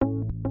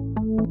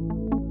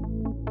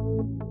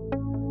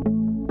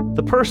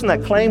The person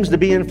that claims to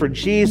be in for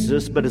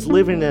Jesus but is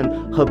living in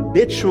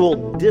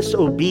habitual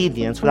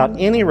disobedience without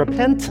any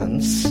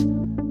repentance,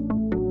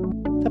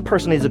 that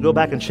person needs to go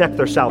back and check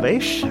their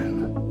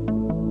salvation.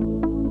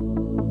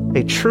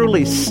 A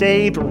truly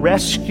saved,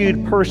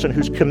 rescued person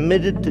who's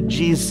committed to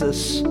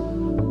Jesus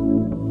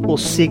will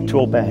seek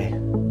to obey.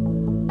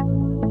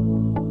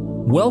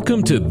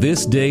 Welcome to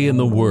This Day in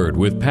the Word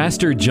with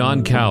Pastor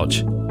John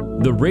Couch,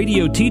 the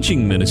radio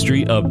teaching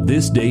ministry of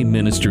This Day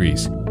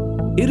Ministries.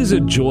 It is a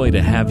joy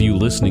to have you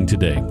listening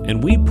today,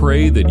 and we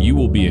pray that you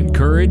will be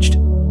encouraged,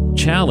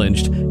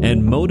 challenged,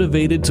 and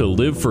motivated to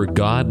live for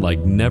God like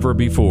never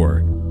before.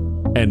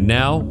 And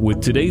now,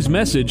 with today's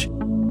message,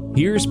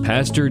 here's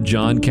Pastor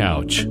John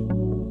Couch.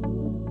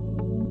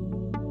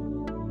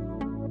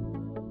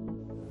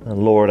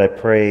 Lord, I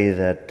pray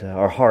that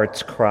our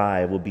heart's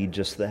cry will be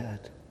just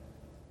that.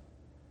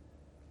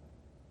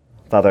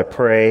 Father, I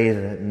pray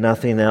that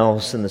nothing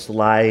else in this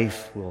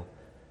life will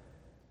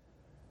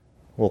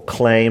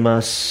claim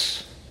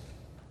us,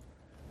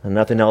 and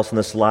nothing else in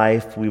this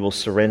life we will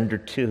surrender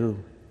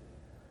to.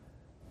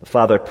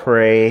 Father, I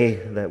pray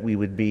that we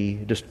would be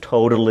just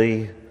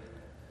totally,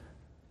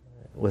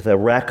 with a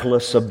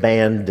reckless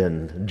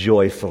abandon,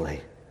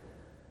 joyfully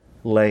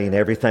laying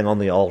everything on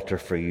the altar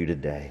for you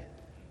today.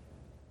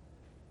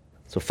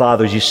 So,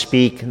 Father, as you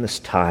speak in this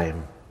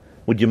time,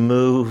 would you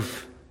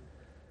move?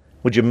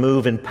 Would you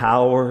move in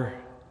power?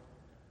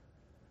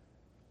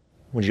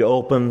 Would you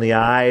open the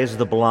eyes of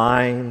the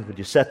blind? Would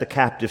you set the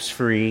captives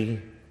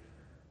free?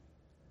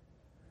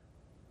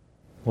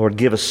 Lord,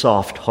 give us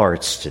soft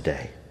hearts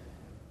today.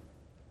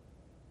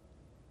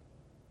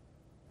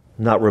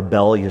 Not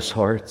rebellious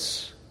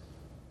hearts.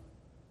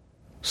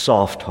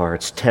 Soft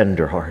hearts,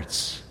 tender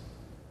hearts.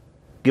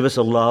 Give us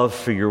a love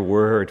for your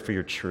word, for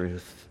your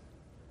truth.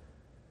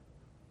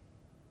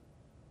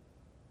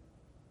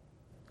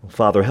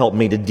 Father, help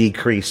me to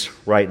decrease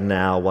right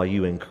now while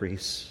you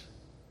increase.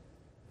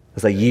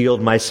 As I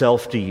yield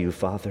myself to you,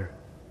 Father,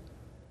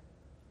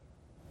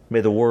 may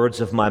the words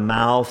of my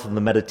mouth and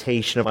the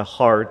meditation of my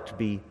heart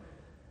be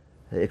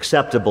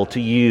acceptable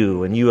to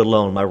you and you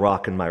alone, my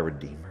rock and my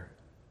redeemer.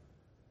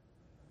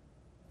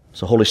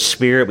 So, Holy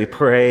Spirit, we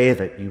pray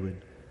that you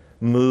would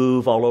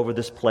move all over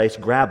this place,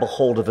 grab a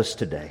hold of us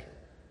today,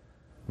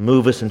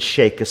 move us and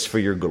shake us for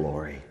your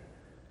glory.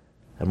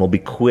 And we'll be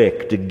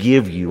quick to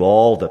give you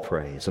all the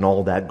praise and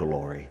all that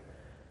glory.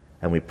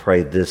 And we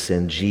pray this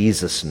in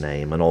Jesus'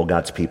 name. And all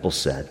God's people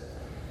said,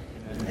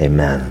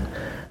 Amen.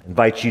 I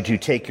invite you to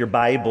take your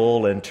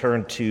Bible and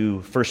turn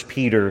to 1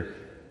 Peter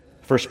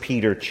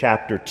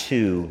chapter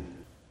 2.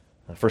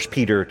 1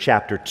 Peter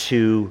chapter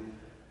 2,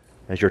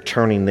 as you're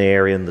turning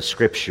there in the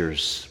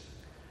Scriptures.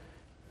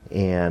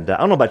 And I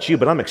don't know about you,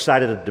 but I'm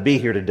excited to be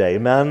here today.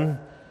 Amen.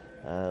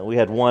 We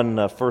had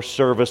one first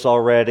service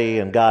already,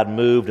 and God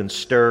moved and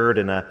stirred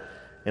in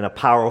a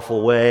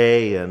powerful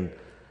way, and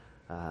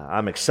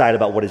I'm excited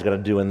about what He's going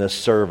to do in this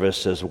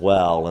service as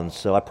well. And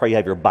so I pray you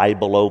have your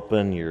Bible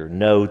open, your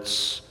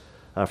notes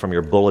from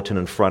your bulletin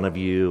in front of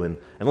you, and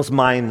let's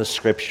mine the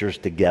Scriptures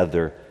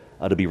together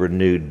to be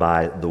renewed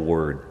by the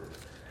Word.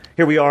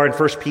 Here we are in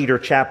 1 Peter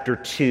chapter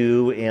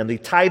 2, and the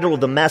title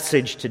of the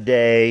message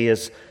today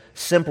is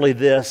simply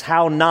this: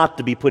 How Not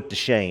to Be Put to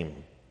Shame.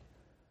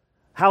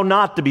 How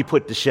not to be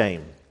put to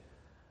shame.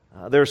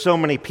 There are so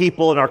many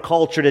people in our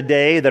culture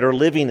today that are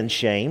living in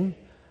shame,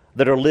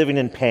 that are living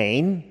in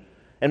pain,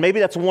 and maybe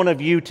that's one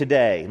of you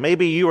today.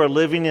 Maybe you are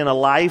living in a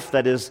life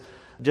that is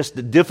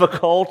just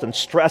difficult and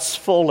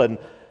stressful, and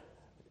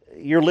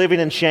you're living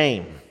in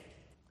shame.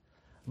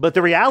 But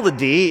the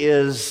reality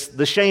is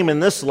the shame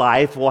in this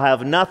life will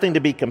have nothing to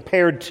be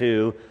compared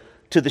to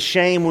the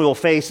shame we will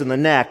face in the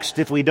next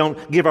if we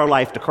don't give our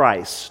life to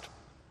Christ.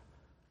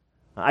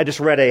 I just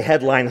read a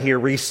headline here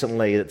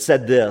recently that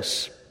said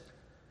this: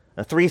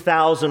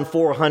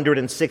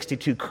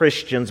 3,462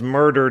 Christians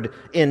murdered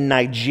in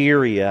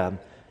Nigeria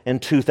in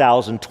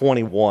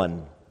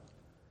 2021.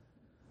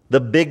 The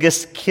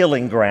biggest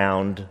killing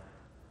ground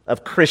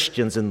of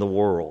Christians in the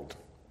world.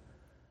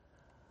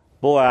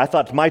 Boy, I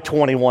thought my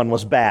 21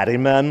 was bad,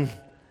 amen?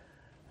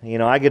 You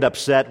know, I get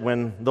upset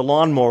when the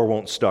lawnmower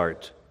won't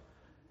start.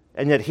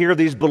 And yet here are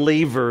these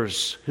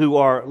believers who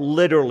are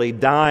literally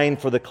dying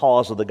for the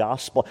cause of the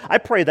gospel. I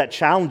pray that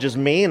challenges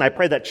me, and I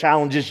pray that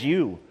challenges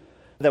you.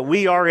 That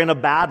we are in a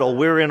battle,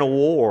 we're in a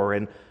war.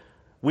 And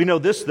we know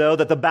this, though,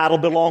 that the battle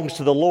belongs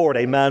to the Lord,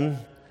 amen?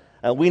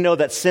 We know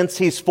that since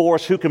He's for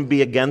us, who can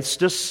be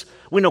against us?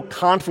 We know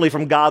confidently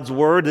from God's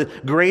Word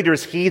that greater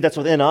is He that's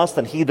within us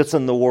than he that's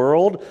in the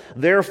world.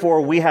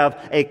 Therefore, we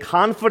have a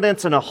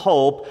confidence and a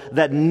hope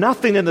that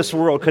nothing in this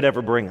world could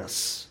ever bring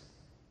us.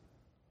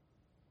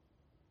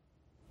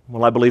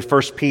 Well, I believe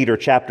 1 Peter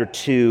chapter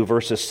 2,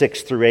 verses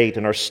 6 through 8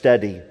 in our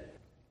study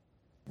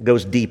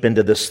goes deep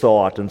into this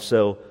thought. And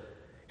so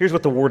here's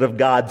what the Word of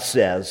God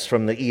says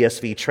from the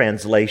ESV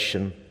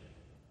translation.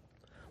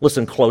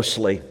 Listen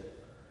closely.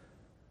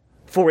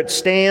 For it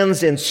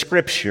stands in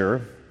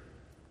Scripture,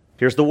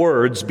 here's the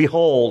words,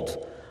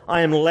 Behold,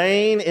 I am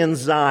laying in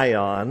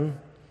Zion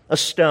a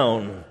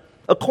stone,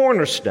 a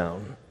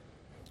cornerstone,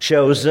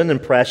 chosen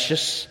and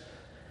precious,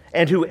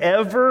 and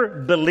whoever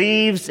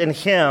believes in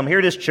him, here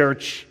it is,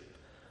 church,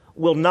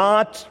 will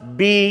not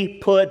be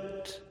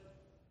put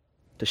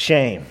to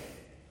shame.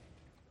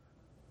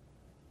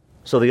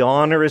 So the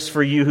honor is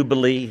for you who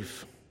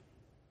believe.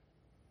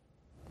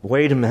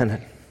 Wait a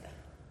minute.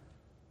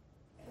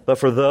 But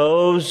for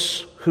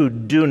those who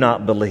do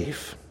not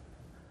believe,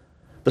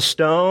 the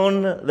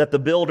stone that the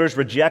builders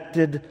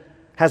rejected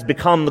has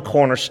become the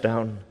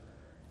cornerstone,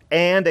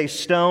 and a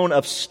stone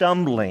of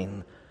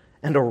stumbling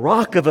and a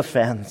rock of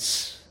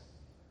offense.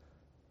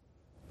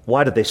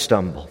 Why did they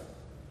stumble?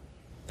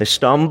 They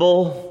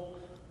stumble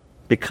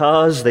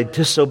because they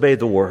disobeyed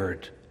the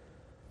word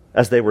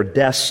as they were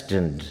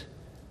destined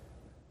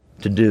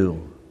to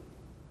do.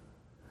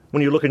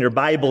 When you look in your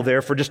Bible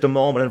there for just a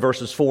moment in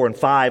verses 4 and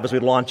 5 as we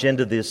launch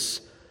into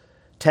this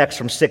text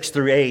from 6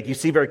 through 8, you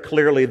see very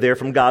clearly there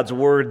from God's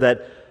word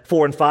that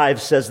 4 and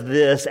 5 says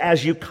this: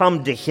 as you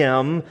come to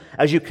him,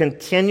 as you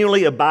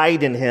continually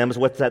abide in him, is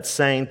what that's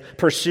saying,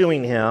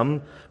 pursuing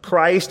him,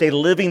 Christ, a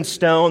living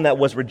stone that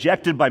was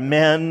rejected by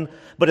men,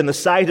 but in the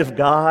sight of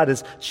God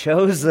is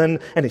chosen,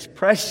 and he's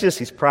precious,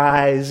 he's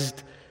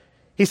prized.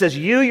 He says,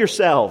 you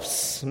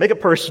yourselves, make it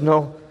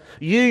personal,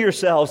 you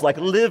yourselves, like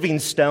living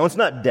stones,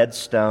 not dead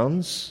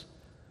stones,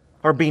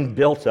 are being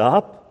built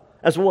up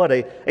as what?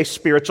 A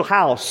spiritual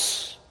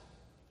house.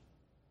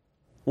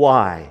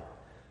 Why?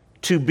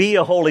 To be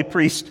a holy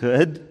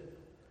priesthood,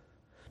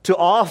 to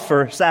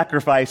offer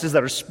sacrifices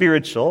that are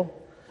spiritual,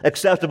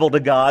 acceptable to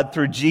God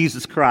through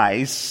Jesus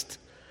Christ.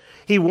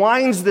 He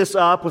winds this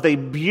up with a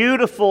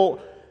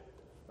beautiful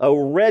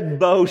red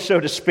bow, so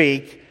to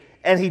speak,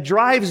 and he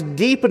drives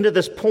deep into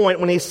this point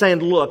when he's saying,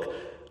 look,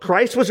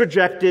 Christ was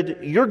rejected,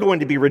 you're going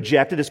to be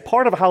rejected. It's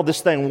part of how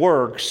this thing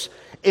works.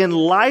 In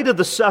light of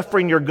the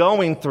suffering you're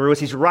going through,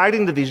 as he's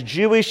writing to these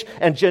Jewish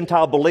and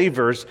Gentile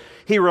believers,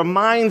 he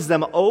reminds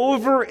them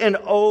over and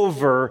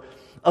over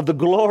of the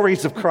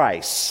glories of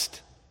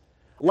Christ.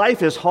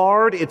 Life is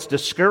hard, it's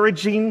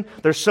discouraging,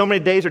 there's so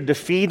many days are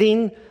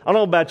defeating. I don't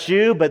know about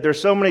you, but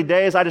there's so many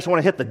days I just want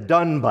to hit the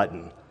done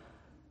button.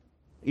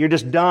 You're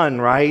just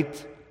done,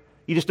 right?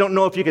 You just don't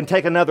know if you can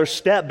take another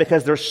step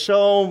because there's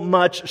so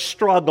much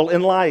struggle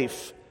in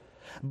life.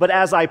 But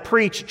as I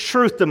preach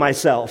truth to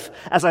myself,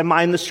 as I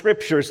mind the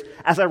scriptures,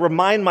 as I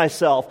remind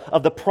myself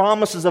of the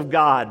promises of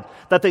God,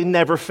 that they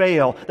never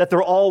fail, that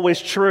they're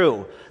always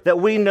true, that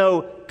we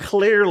know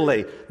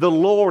clearly the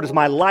Lord is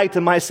my light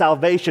and my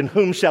salvation,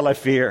 whom shall I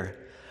fear?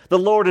 The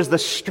Lord is the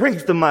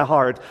strength of my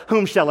heart,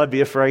 whom shall I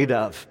be afraid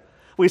of?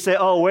 We say,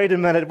 oh, wait a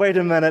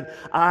minute,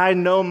 I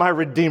know my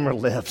Redeemer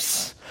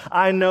lives.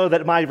 I know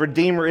that my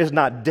Redeemer is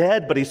not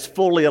dead, but he's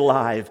fully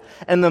alive.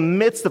 In the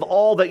midst of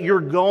all that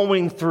you're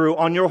going through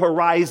on your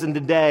horizon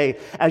today,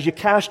 as you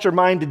cast your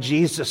mind to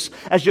Jesus,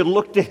 as you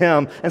look to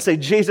him and say,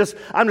 Jesus,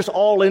 I'm just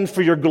all in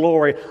for your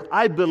glory.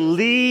 I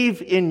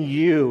believe in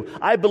you.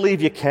 I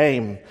believe you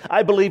came.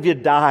 I believe you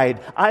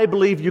died. I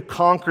believe you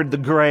conquered the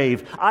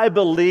grave. I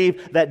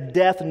believe that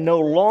death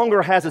no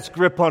longer has its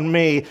grip on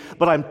me,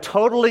 but I'm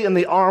totally in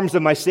the arms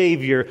of my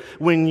Savior.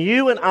 When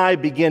you and I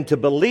begin to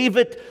believe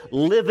it,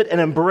 live it, and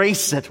embrace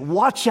it,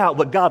 watch out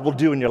what God will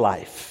do in your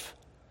life.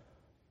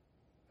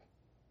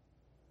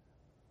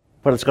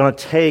 But it's going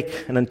to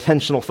take an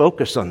intentional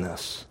focus on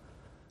this.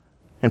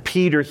 And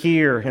Peter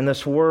here in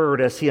this word,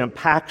 as he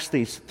unpacks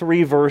these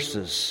 3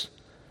 verses,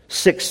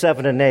 6,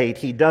 7, and 8,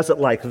 he does it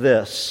like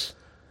this.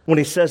 When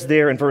he says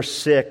there in verse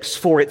 6,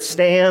 for it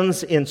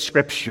stands in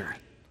Scripture.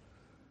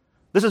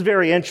 This is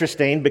very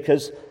interesting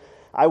because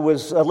I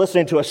was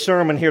listening to a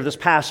sermon here this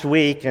past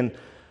week, and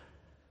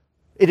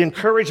it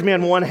encouraged me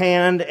on one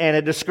hand, and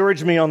it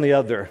discouraged me on the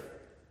other.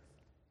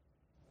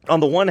 On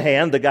the one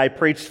hand, the guy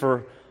preached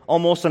for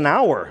almost an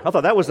hour. I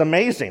thought that was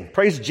amazing.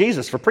 Praise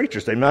Jesus for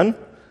preachers, amen?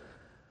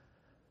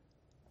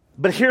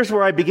 But here's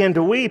where I began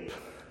to weep.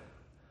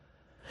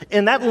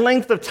 In that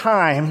length of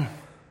time,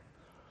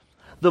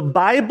 the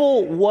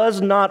Bible was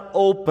not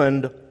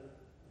opened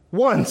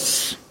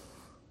once.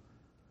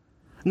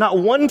 Not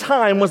one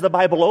time was the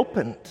Bible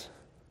opened.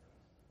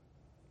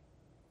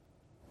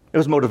 It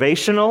was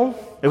motivational,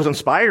 it was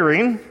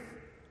inspiring,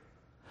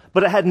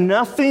 but it had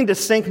nothing to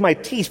sink my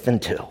teeth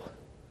into.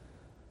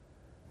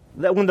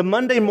 That when the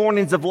Monday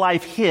mornings of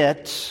life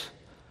hit,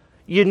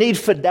 you need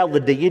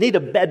fidelity, you need a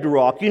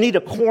bedrock, you need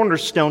a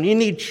cornerstone, you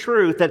need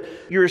truth that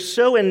you're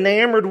so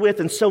enamored with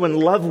and so in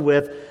love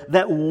with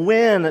that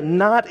when,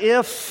 not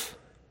if,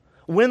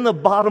 when the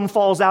bottom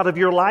falls out of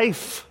your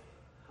life,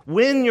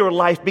 when your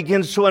life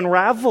begins to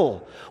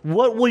unravel,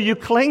 what will you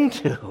cling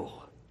to?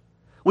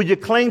 Will you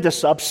cling to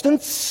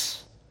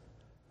substance?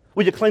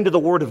 Will you cling to the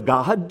Word of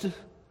God?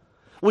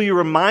 Will you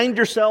remind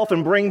yourself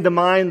and bring to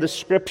mind the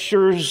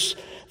Scriptures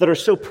that are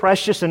so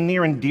precious and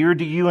near and dear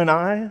to you and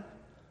I?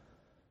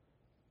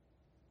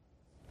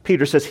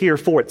 Peter says here,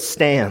 for it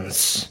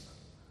stands.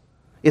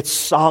 It's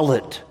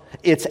solid.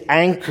 It's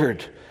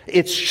anchored.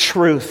 It's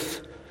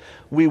truth.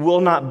 We will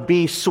not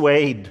be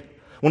swayed.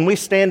 When we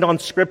stand on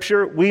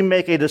Scripture, we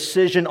make a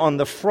decision on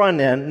the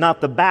front end,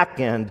 not the back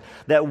end,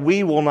 that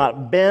we will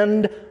not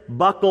bend,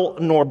 buckle,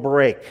 nor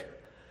break.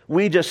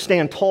 we just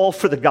stand tall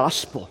for the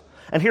gospel.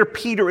 And here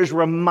Peter is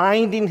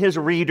reminding his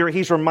reader,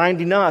 he's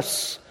reminding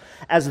us,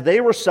 as they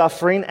were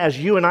suffering, as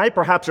you and I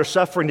perhaps are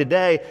suffering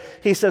today,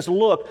 he says,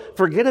 look,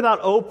 forget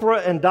about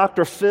Oprah and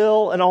Dr.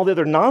 Phil and all the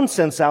other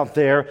nonsense out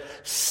there.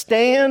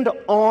 Stand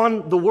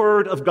on the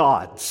Word of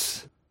God.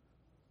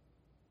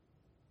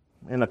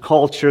 In a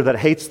culture that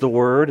hates the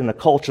Word, in a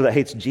culture that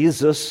hates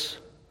Jesus,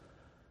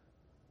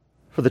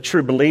 for the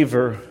true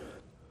believer,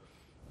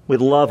 we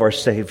love our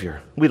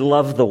Savior. We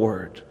love the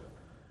Word.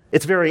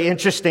 It's very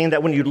interesting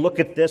that when you look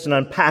at this and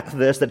unpack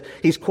this, that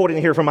he's quoting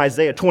here from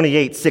Isaiah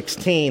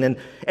 28:16,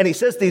 and he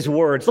says these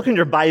words. Look in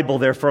your Bible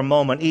there for a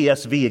moment,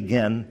 ESV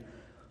again.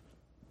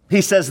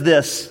 He says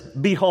this,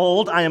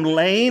 "Behold, I am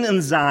laying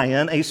in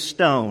Zion a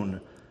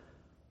stone,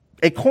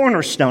 a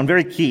cornerstone,"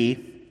 very key,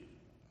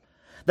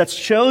 "that's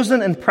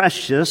chosen and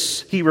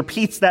precious." He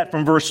repeats that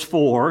from verse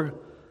 4,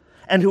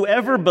 "and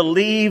whoever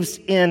believes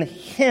in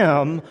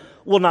him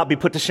will not be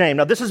put to shame."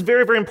 Now, this is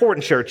very, very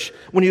important, church.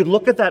 When you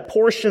look at that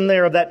portion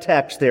there of that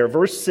text there,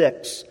 verse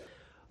 6,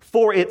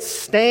 "For it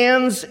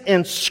stands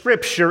in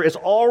Scripture," is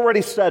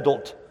already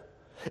settled.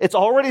 It's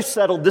already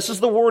settled. This is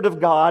the Word of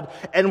God,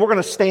 and we're going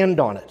to stand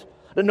on it.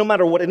 No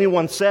matter what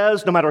anyone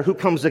says, no matter who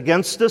comes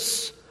against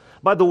us.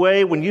 By the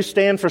way, when you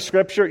stand for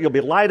Scripture, you'll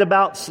be lied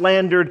about,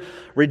 slandered,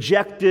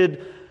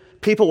 rejected.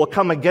 People will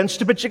come against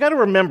you, but you got to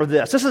remember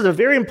this. This is a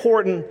very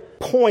important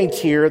point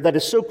here that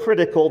is so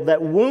critical,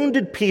 that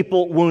wounded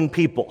people wound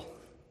people.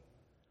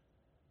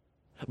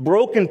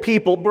 Broken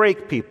people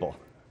break people.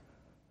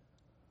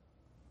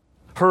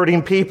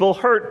 Hurting people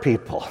hurt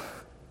people.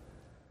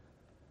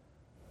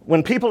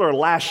 When people are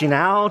lashing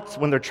out,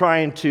 when they're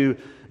trying to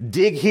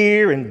dig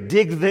here and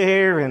dig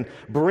there and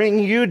bring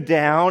you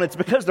down, it's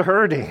because they're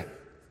hurting.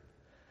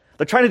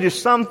 They're trying to do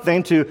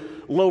something to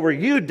lower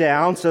you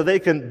down so they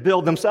can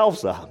build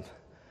themselves up.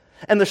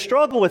 And the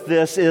struggle with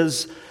this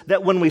is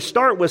that when we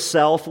start with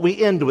self,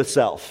 we end with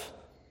self.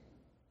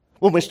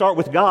 When we start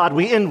with God,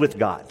 we end with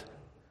God.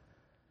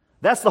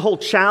 That's the whole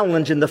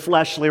challenge in the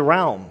fleshly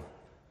realm.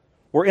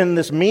 We're in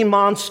this me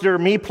monster,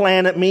 me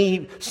planet,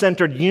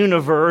 me-centered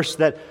universe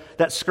that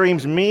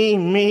screams me,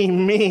 me,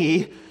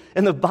 me.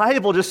 And the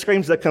Bible just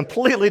screams a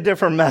completely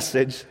different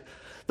message.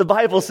 The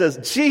Bible says,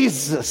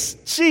 Jesus,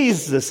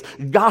 Jesus,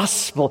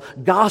 gospel,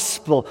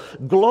 gospel,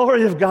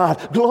 glory of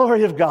God,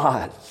 glory of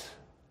God.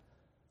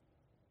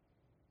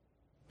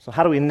 So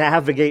how do we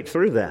navigate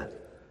through that?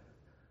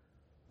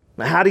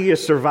 How do you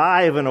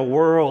survive in a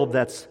world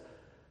that's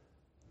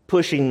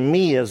pushing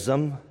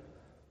meism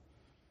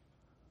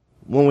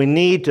when we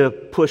need to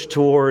push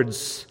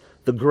towards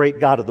the great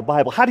God of the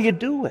Bible? How do you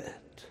do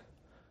it?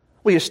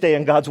 Well, you stay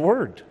in God's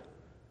Word.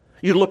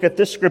 You look at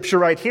this scripture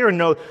right here and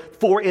know,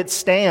 for it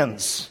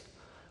stands.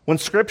 When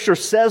Scripture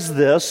says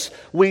this,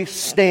 we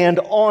stand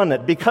on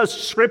it. Because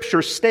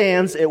Scripture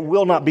stands, it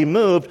will not be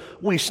moved.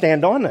 We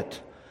stand on it.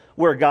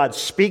 Where God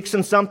speaks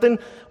in something,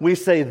 we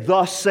say,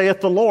 thus saith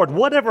the Lord.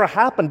 Whatever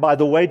happened, by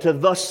the way, to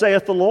thus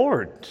saith the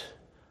Lord?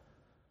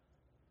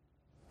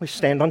 We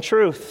stand on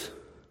truth.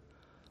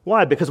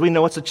 Why? Because we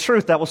know it's a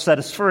truth that will set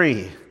us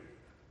free.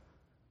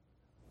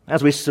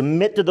 As we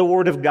submit to the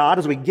Word of God,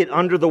 as we get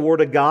under the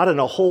Word of God, and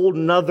a whole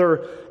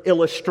nother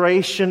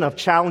illustration of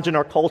challenge in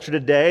our culture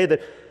today,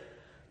 that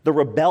the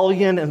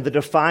rebellion and the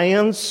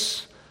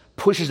defiance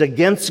pushes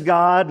against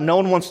God. No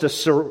one wants to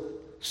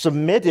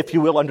submit, if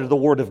you will, under the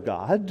Word of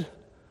God.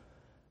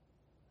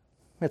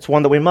 It's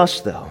one that we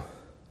must, though.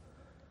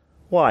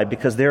 Why?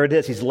 Because there it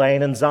is. He's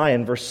laying in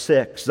Zion, verse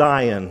 6.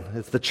 Zion,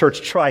 it's the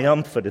church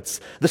triumphant.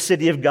 It's the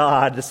city of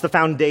God. It's the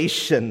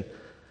foundation.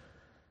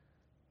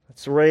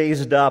 It's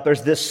raised up.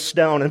 There's this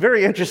stone. And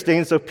very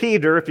interesting, so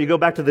Peter, if you go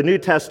back to the New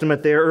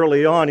Testament there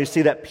early on, you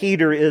see that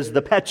Peter is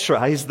the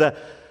Petra. He's the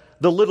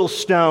little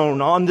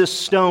stone. On this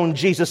stone,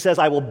 Jesus says,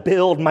 I will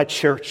build my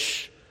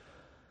church.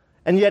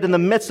 And yet in the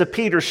midst of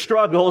Peter's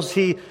struggles,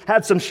 he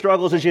had some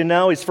struggles, as you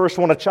know. He's first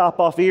one to chop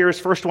off ears,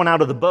 first one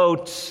out of the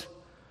boat.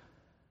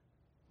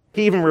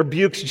 He even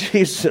rebukes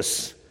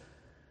Jesus.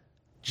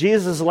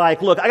 Jesus is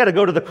like, look, I got to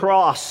go to the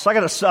cross. I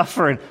got to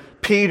suffer. And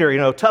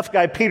Peter, tough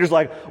guy Peter's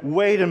like,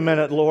 wait a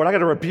minute, Lord, I got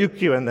to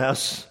rebuke you in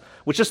this.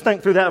 Well, just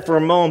think through that for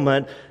a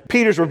moment.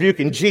 Peter's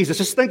rebuking Jesus.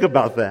 Just think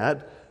about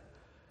that.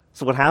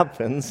 So what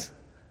happens?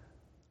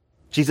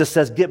 Jesus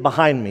says, get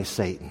behind me,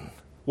 Satan.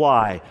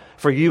 Why?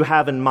 For you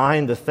have in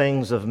mind the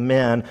things of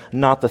men,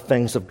 not the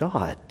things of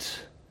God.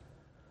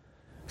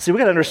 See, we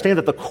got to understand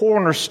that the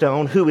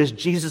cornerstone, who is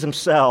Jesus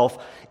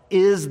himself,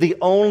 is the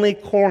only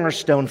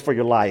cornerstone for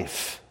your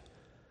life.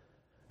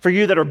 For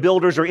you that are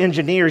builders or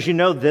engineers, you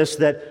know this,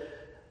 that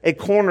a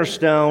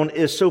cornerstone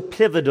is so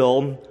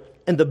pivotal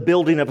in the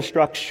building of a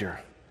structure.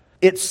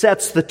 It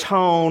sets the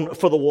tone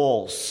for the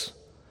walls.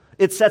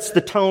 It sets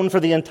the tone for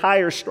the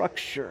entire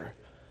structure.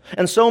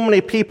 And so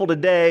many people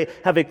today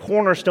have a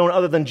cornerstone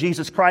other than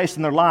Jesus Christ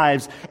in their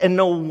lives, and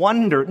no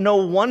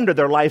wonder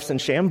their life's in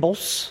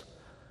shambles.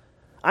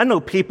 I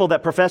know people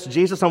that profess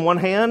Jesus on one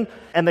hand,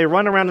 and they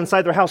run around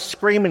inside their house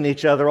screaming at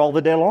each other all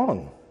the day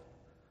long.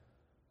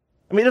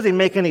 I mean, it doesn't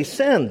make any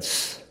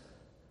sense.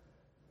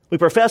 We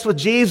profess with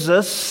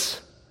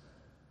Jesus,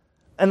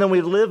 And then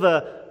we live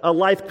a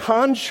life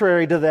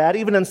contrary to that,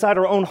 even inside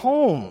our own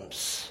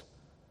homes.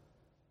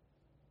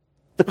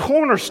 The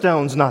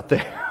cornerstone's not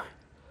there.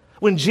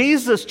 When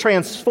Jesus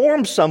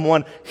transforms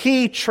someone,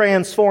 he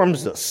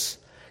transforms us.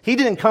 He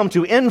didn't come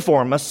to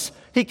inform us,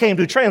 he came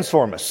to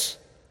transform us.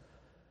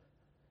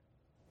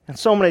 And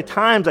so many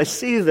times I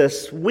see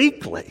this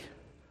weekly,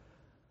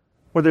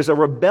 where there's a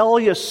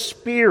rebellious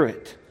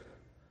spirit.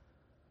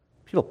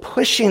 People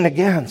pushing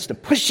against,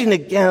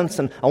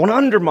 and I want to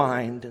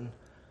undermine. And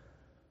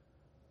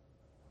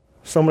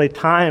so many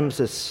times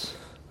it's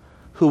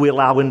who we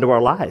allow into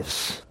our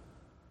lives.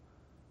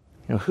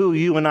 Who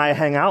you and I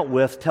hang out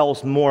with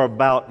tells more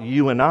about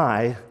you and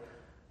I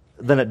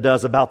than it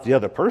does about the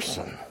other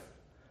person.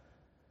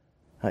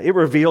 It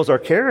reveals our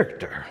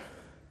character.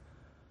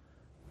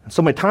 And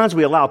so many times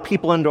we allow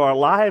people into our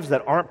lives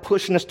that aren't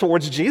pushing us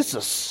towards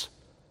Jesus.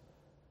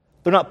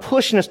 They're not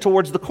pushing us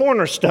towards the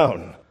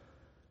cornerstone.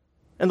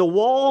 And the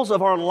walls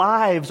of our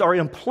lives are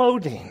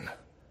imploding.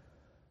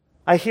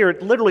 I hear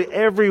it literally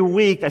every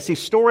week. I see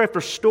story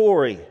after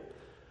story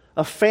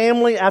of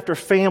family after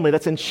family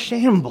that's in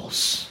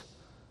shambles.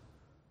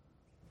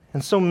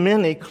 And so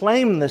many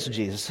claim this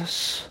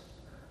Jesus,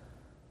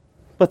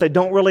 but they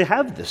don't really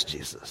have this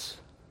Jesus.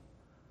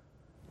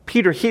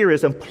 Peter here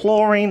is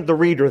imploring the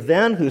reader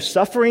then who's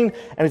suffering,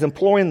 and he's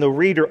imploring the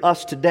reader,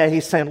 us today.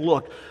 He's saying,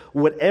 look,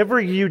 whatever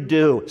you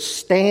do,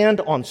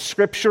 stand on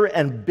Scripture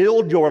and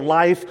build your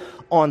life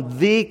on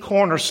the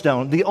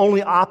cornerstone, the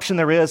only option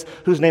there is,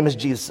 whose name is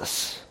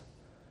Jesus.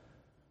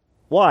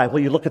 Why? Well,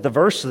 you look at the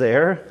verse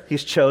there.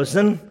 He's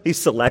chosen. He's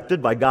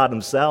selected by God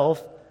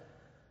himself.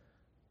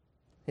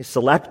 He's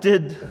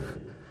selected,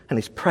 and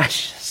he's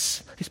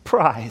precious. He's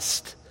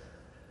prized.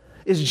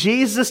 Is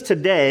Jesus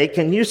today,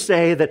 can you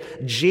say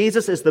that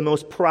Jesus is the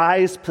most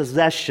prized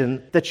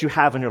possession that you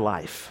have in your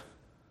life?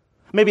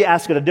 Maybe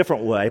ask it a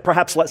different way.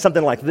 Perhaps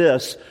something like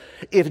this.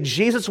 If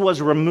Jesus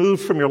was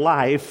removed from your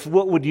life,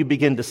 what would you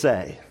begin to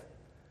say?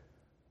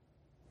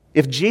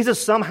 If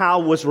Jesus somehow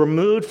was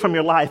removed from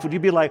your life, would you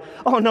be like,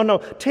 oh, no,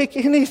 take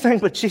anything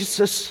but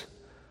Jesus.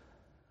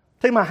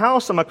 Take my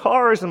house and my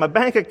cars and my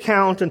bank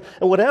account and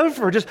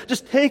whatever.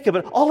 Just take it,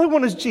 but all I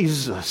want is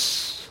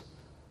Jesus.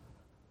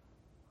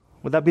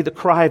 Would that be the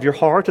cry of your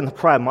heart and the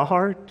cry of my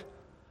heart?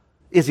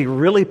 Is he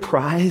really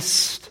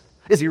prized?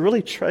 Is he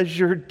really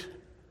treasured?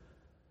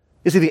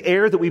 Is he the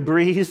air that we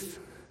breathe?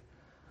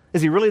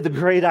 Is he really the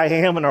great I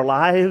am in our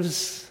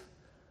lives?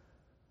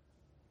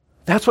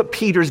 That's what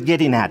Peter's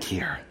getting at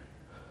here.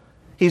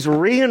 He's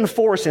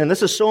reinforcing, and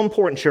this is so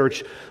important,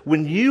 church,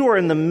 when you are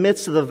in the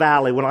midst of the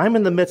valley, when I'm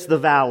in the midst of the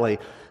valley,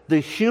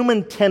 the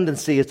human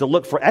tendency is to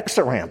look for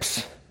exit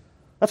ramps.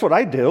 That's what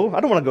I do.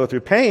 I don't want to go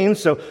through pain,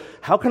 so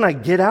how can I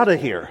get out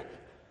of here?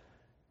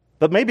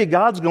 But maybe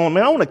God's going,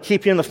 man, I want to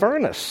keep you in the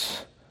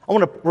furnace. I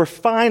want to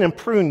refine and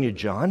prune you,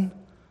 John.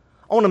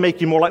 I want to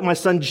make you more like my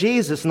son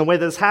Jesus. And the way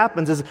this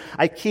happens is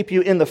I keep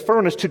you in the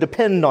furnace to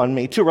depend on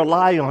me, to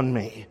rely on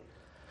me.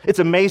 It's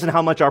amazing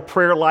how much our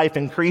prayer life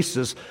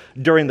increases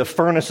during the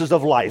furnaces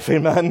of life.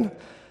 Amen?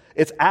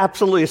 It's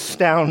absolutely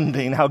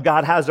astounding how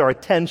God has our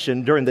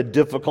attention during the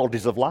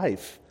difficulties of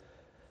life.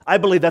 I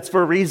believe that's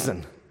for a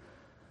reason.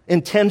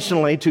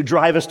 Intentionally to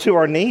drive us to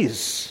our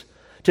knees,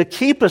 to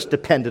keep us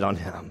dependent on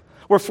him.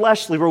 We're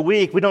fleshly, we're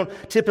weak. We don't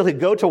typically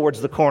go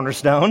towards the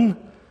cornerstone.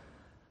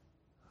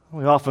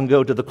 We often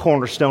go to the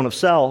cornerstone of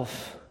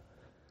self,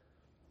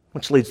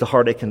 which leads to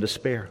heartache and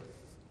despair.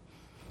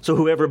 So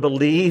whoever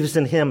believes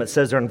in him, it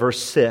says there in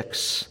verse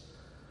 6,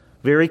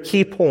 very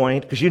key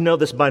point, because you know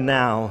this by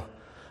now,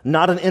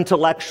 not an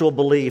intellectual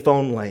belief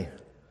only,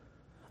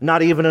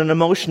 not even an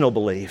emotional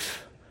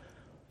belief.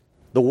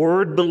 The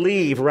word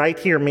believe right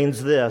here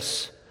means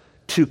this,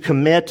 to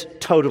commit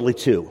totally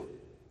to.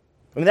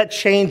 I mean, that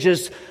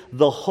changes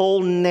the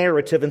whole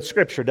narrative in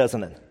Scripture,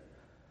 doesn't it?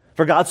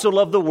 For God so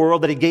loved the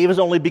world that he gave his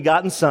only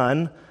begotten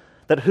Son,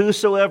 that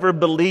whosoever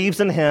believes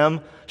in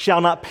him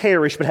shall not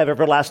perish but have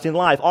everlasting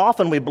life.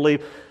 Often we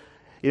believe,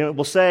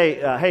 we'll say,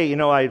 hey,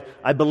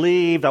 I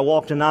believed, I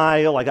walked an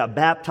aisle, I got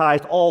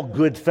baptized, all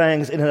good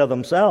things in and of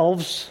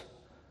themselves.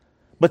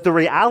 But the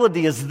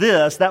reality is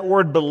this, that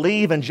word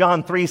believe in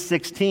John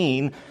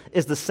 3:16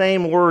 is the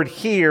same word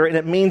here, and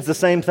it means the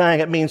same thing.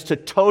 It means to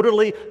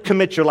totally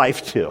commit your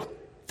life to.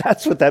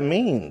 That's what that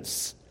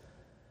means.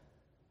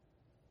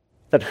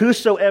 That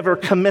whosoever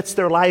commits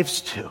their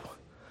lives to.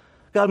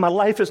 God, my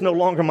life is no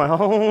longer my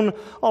own.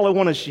 All I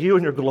want is you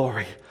and your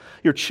glory.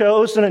 You're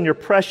chosen and you're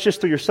precious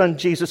through your Son,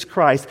 Jesus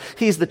Christ.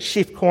 He's the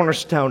chief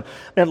cornerstone.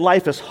 Man,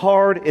 life is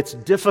hard. It's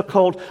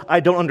difficult.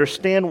 I don't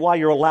understand why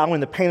you're allowing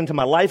the pain into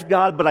my life,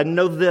 God, but I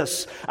know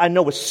this. I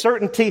know with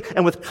certainty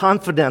and with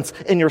confidence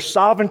in your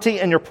sovereignty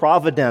and your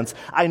providence.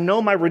 I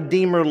know my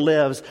Redeemer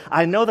lives.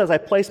 I know that as I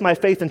place my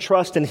faith and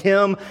trust in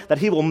him, that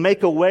he will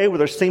make a way where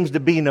there seems to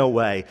be no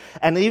way.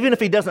 And even if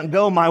he doesn't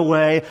go my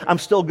way, I'm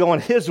still going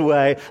his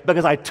way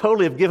because I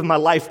totally have given my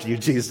life to you,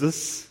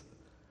 Jesus.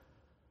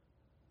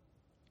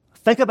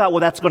 Think about what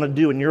that's going to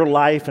do in your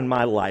life and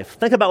my life.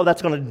 Think about what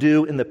that's going to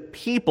do in the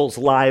people's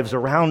lives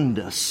around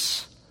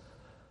us.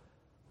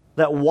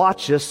 that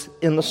watch us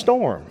in the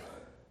storm.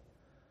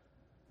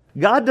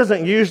 God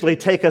doesn't usually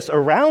take us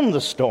around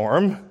the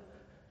storm.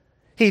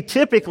 He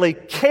typically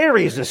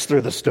carries us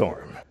through the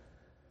storm.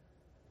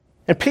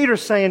 And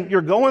Peter's saying,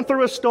 you're going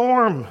through a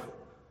storm.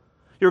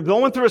 You're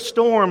going through a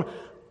storm,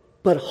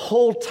 but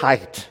hold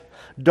tight.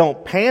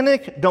 Don't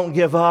panic. Don't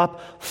give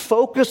up.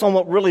 Focus on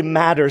what really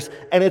matters.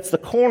 And it's the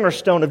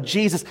cornerstone of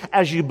Jesus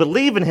as you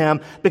believe in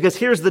him. Because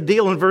here's the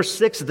deal in verse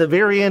 6 at the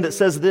very end. It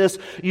says this,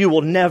 you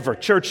will never,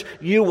 church,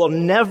 you will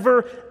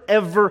never,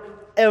 ever,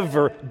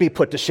 ever be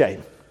put to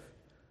shame.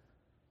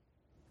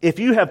 If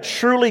you have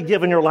truly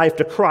given your life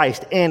to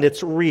Christ and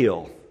it's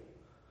real,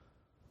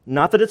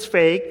 not that it's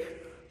fake,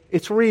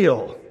 it's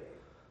real.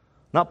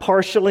 Not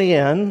partially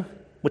in,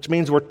 which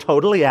means we're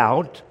totally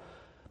out,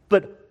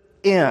 but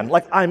in,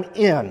 like I'm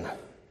in.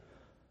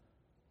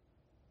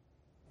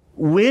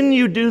 When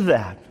you do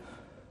that,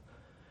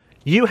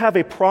 you have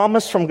a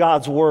promise from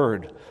God's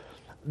word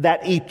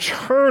that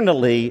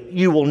eternally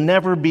you will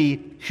never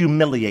be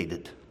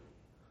humiliated.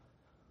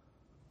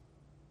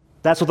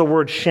 That's what the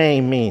word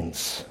shame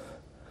means.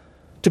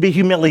 To be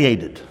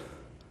humiliated.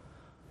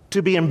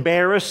 To be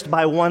embarrassed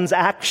by one's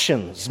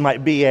actions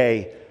might be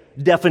a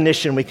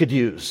definition we could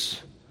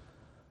use.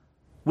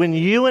 When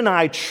you and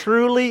I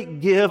truly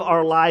give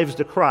our lives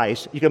to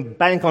Christ, you can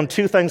bank on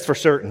two things for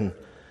certain.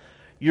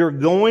 You're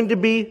going to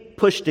be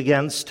pushed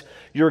against,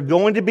 you're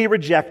going to be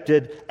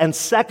rejected, and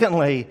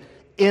secondly,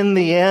 in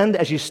the end,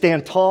 as you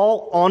stand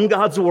tall on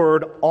God's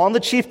word, on the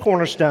chief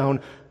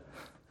cornerstone,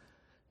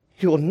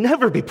 you will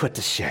never be put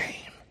to shame.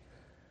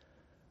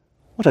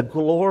 What a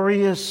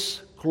glorious,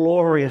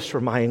 glorious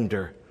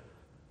reminder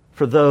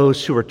for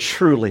those who are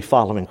truly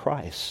following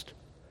Christ.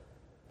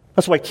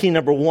 That's why key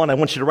number one, I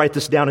want you to write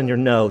this down in your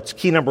notes.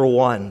 Key number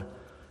one,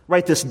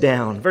 write this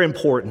down, very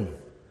important.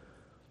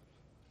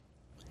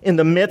 In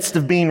the midst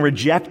of being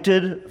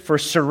rejected for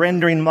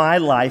surrendering my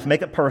life,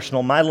 make it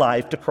personal, my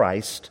life to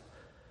Christ,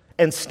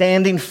 and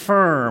standing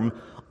firm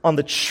on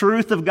the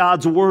truth of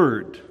God's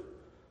word,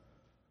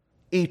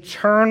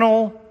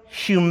 eternal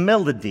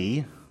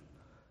humility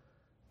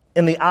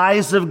in the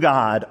eyes of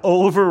God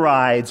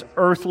overrides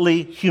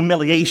earthly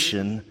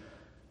humiliation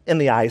in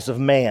the eyes of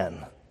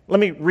man. Let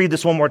me read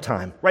this one more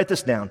time. Write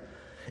this down.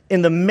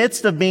 In the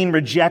midst of being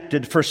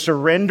rejected for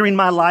surrendering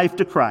my life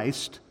to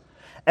Christ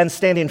and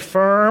standing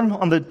firm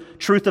on the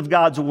truth of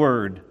God's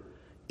word,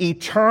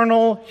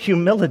 eternal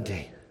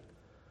humility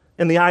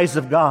in the eyes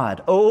of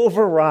God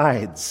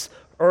overrides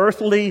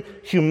earthly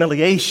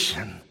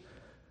humiliation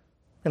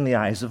in the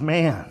eyes of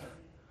man.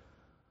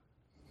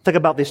 Think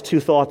about these two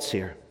thoughts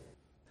here.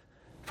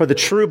 For the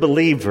true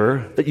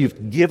believer, that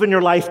you've given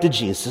your life to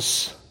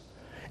Jesus,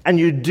 and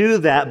you do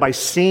that by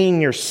seeing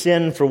your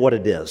sin for what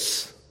it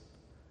is.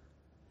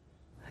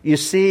 You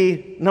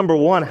see, number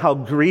one, how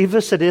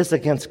grievous it is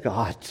against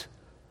God.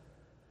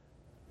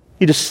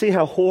 You just see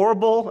how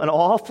horrible and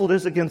awful it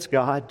is against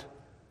God.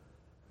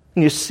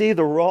 And you see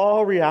the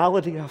raw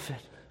reality of it.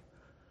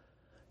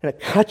 And it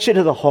cuts you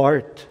to the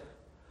heart.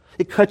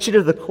 It cuts you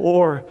to the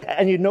core.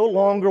 And you no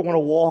longer want to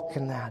walk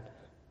in that.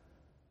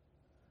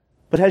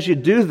 But as you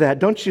do that,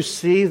 don't you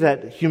see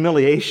that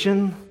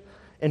humiliation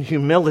and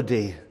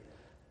humility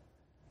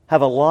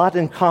have a lot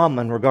in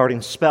common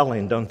regarding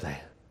spelling, don't they?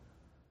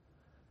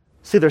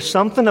 See, there's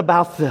something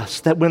about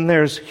this, that when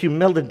there's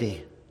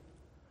humility,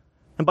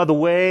 and by the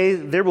way,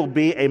 there will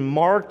be a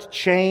marked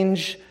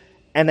change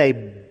and a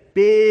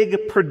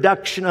big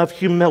production of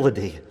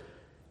humility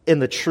in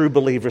the true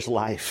believer's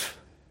life.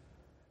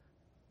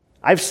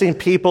 I've seen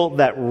people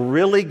that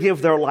really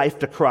give their life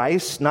to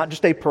Christ, not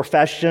just a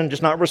profession,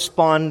 just not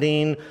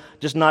responding,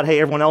 just not, hey,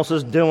 everyone else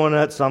is doing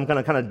it, so I'm going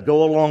to kind of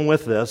go along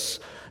with this.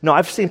 No,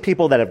 I've seen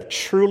people that have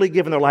truly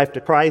given their life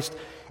to Christ,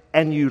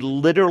 and you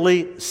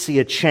literally see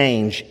a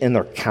change in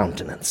their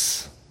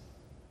countenance.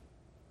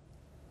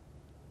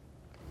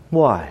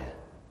 Why?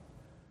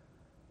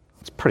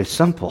 It's pretty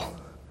simple.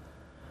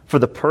 For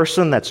the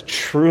person that's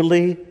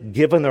truly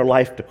given their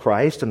life to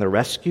Christ and they're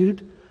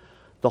rescued,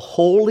 the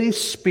Holy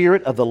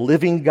Spirit of the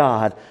living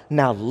God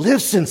now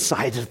lives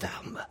inside of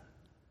them.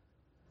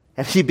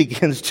 And He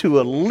begins to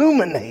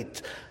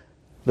illuminate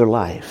their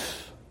life.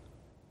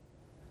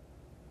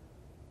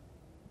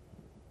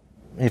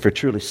 If you're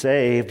truly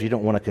saved, you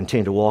don't want to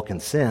continue to walk in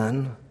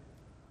sin.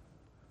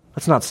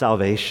 That's not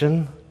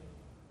salvation.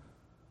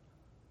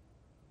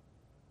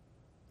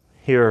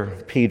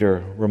 Here,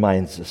 Peter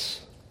reminds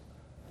us,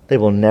 they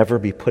will never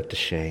be put to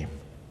shame.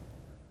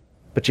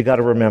 But you got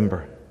to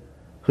remember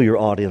who your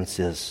audience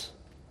is.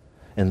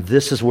 And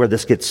this is where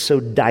this gets so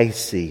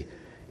dicey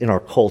in our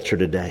culture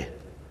today.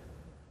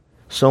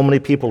 So many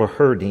people are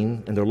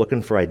hurting, and they're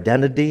looking for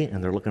identity,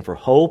 and they're looking for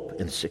hope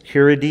and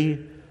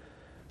security,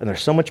 and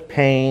there's so much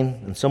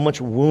pain and so much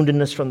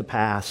woundedness from the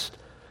past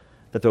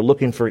that they're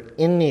looking for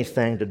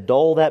anything to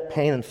dull that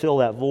pain and fill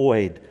that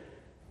void.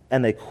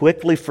 And they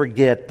quickly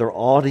forget their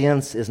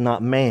audience is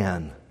not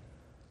man.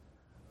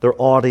 Their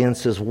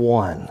audience is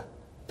one,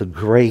 the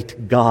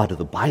great God of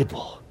the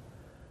Bible.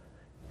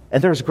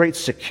 And there's great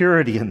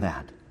security in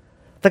that.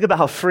 Think about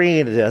how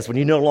freeing it is when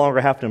you no longer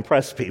have to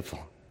impress people.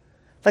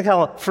 Think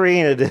how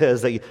freeing it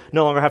is that you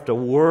no longer have to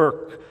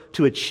work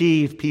to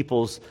achieve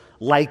people's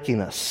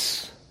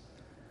likiness.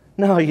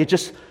 No, you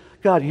just,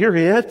 God, you're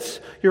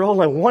it. You're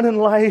all I want in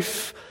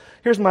life.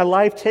 Here's my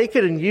life. Take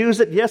it and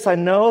use it. Yes, I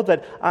know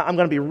that I'm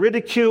going to be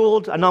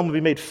ridiculed. I know I'm going to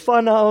be made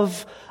fun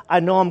of. I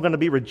know I'm going to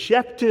be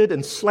rejected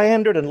and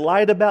slandered and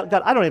lied about.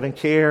 God, I don't even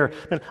care.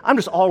 Man, I'm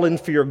just all in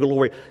for your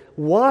glory.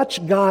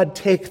 Watch God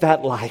take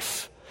that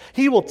life.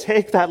 He will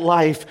take that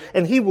life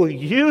and He will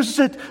use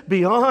it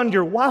beyond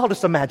your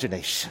wildest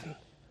imagination.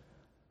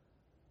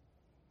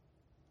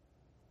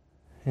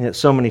 And yet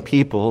so many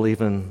people,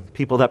 even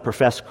people that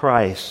profess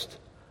Christ,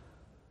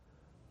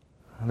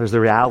 there's the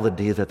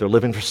reality that they're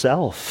living for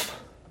self.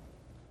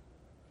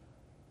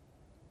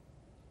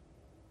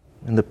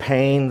 And the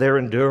pain they're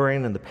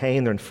enduring and the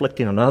pain they're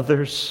inflicting on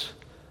others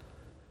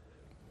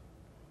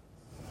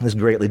is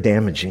greatly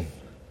damaging.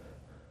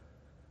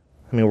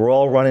 I mean, we're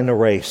all running a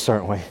race,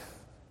 aren't we?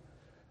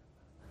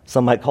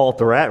 Some might call it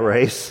the rat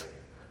race,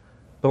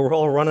 but we're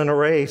all running a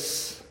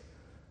race.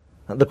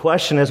 The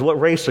question is, what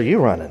race are you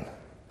running?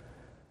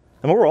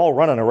 I mean, we're all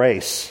running a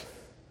race.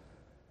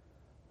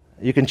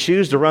 You can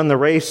choose to run the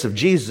race of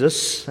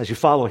Jesus as you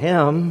follow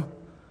Him,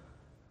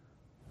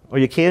 or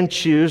you can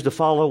choose to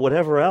follow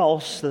whatever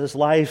else that His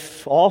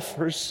life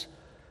offers.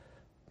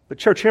 But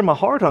church, hear my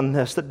heart on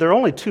this, that there are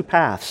only two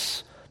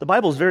paths. The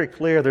Bible is very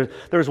clear.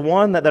 There's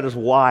one that is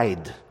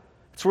wide.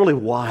 It's really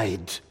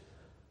wide.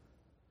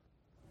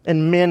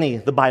 And many,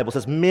 the Bible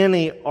says,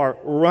 many are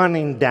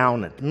running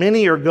down it.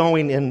 Many are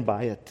going in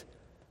by it.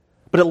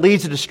 But it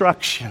leads to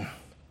destruction.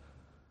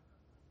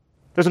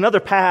 There's another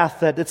path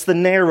that it's the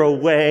narrow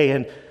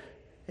way,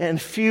 and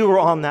few are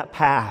on that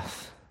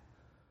path.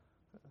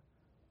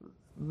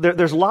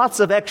 There's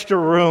lots of extra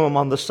room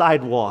on the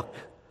sidewalk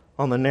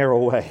on the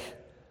narrow way.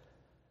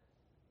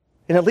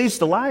 And it leads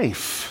to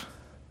life.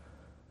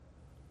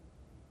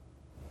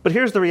 But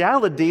here's the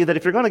reality that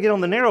if you're going to get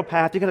on the narrow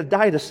path, you've got to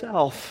die to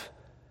self.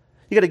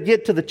 You got to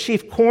get to the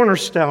chief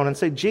cornerstone and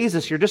say,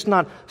 Jesus, you're just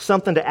not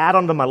something to add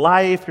onto my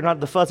life. You're not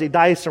the fuzzy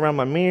dice around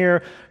my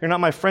mirror. You're not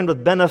my friend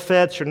with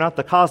benefits. You're not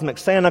the cosmic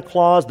Santa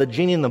Claus, the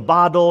genie in the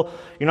bottle.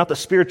 You're not the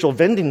spiritual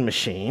vending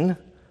machine.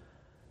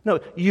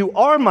 No, you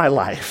are my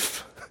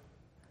life.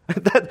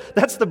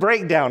 That's the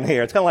breakdown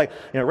here. It's kind of like,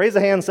 raise a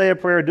hand, say a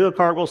prayer, do a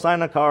cartwheel,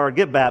 sign a card,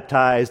 get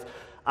baptized.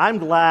 I'm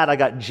glad I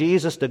got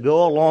Jesus to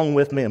go along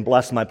with me and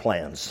bless my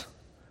plans.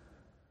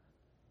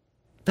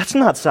 That's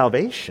not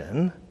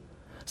salvation.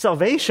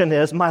 Salvation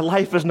is my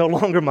life is no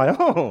longer my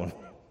own.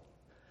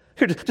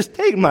 Here, just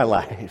take my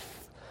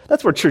life.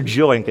 That's where true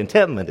joy and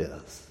contentment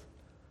is.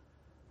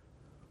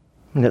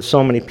 And yet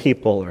so many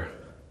people are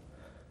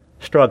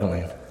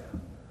struggling,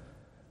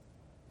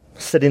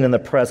 sitting in the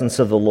presence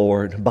of the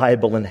Lord,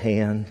 Bible in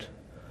hand,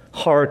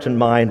 heart and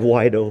mind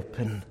wide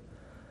open.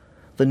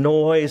 The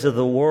noise of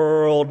the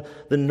world,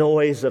 the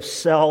noise of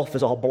self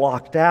is all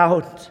blocked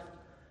out.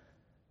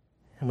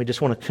 And we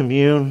just want to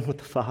commune with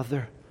the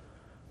Father.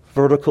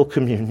 Vertical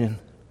communion,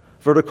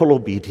 vertical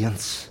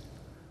obedience,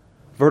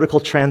 vertical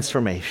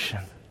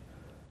transformation.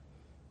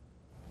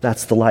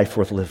 That's the life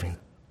worth living.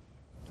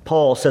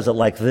 Paul says it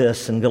like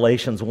this in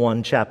Galatians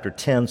 1, chapter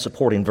 10,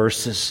 supporting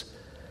verses.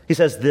 He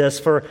says this,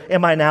 "For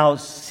am I now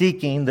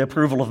seeking the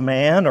approval of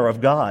man or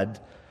of God?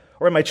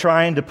 Or am I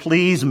trying to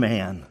please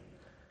man?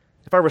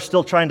 If I were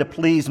still trying to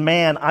please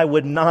man, I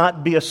would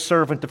not be a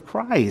servant of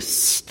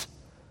Christ."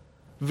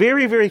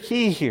 Very, very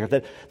key here,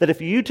 that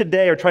if you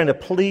today are trying to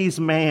please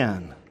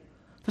man,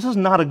 this is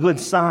not a good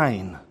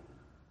sign.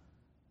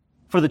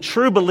 For the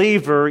true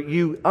believer,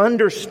 you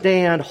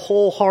understand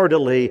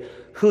wholeheartedly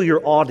who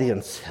your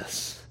audience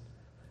is.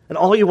 And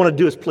all you want to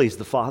do is please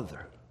the Father.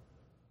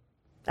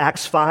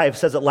 Acts 5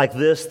 says it like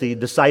this: the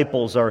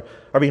disciples are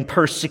being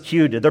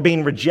persecuted. They're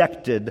being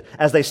rejected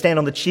as they stand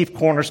on the chief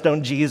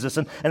cornerstone, Jesus.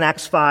 And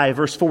Acts 5,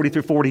 verse 40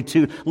 through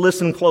 42,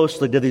 listen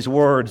closely to these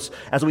words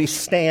as we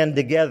stand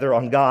together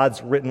on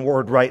God's written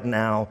word right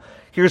now.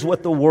 Here's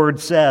what the word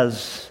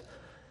says.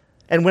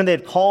 "And when they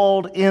had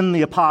called in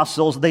the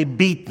apostles, they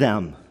beat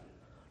them."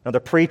 Now they're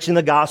preaching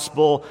the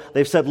gospel.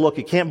 They've said, look,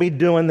 you can't be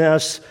doing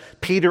this.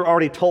 Peter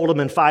already told them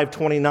in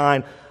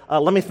 5:29,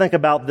 let me think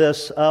about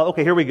this.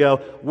 Okay, here we go.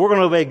 We're going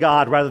to obey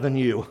God rather than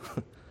you.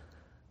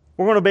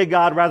 We're going to obey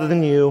God rather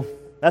than you.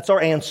 That's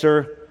our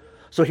answer.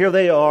 So here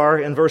they are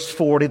in verse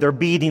 40. They're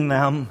beating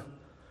them.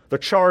 They're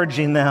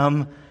charging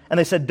them. And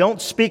they said,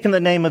 don't speak in the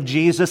name of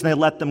Jesus. And they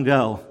let them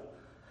go.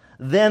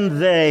 Then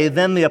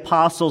the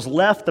apostles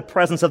left the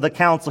presence of the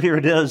council. Here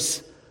it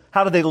is.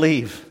 How did they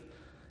leave?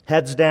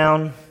 Heads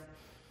down,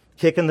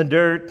 kicking the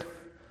dirt.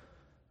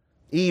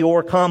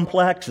 Eeyore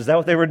complex. Is that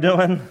what they were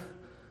doing?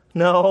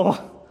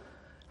 No.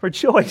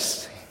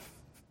 Rejoicing.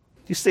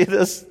 Do you see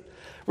this?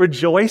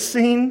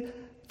 Rejoicing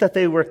that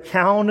they were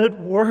counted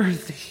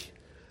worthy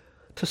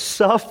to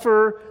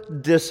suffer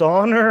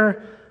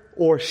dishonor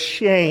or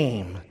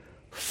shame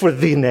for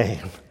the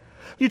name.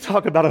 You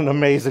talk about an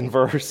amazing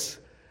verse.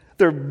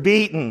 They're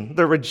beaten,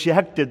 they're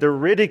rejected, they're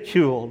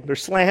ridiculed, they're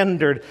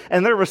slandered,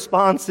 and their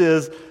response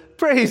is,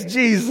 praise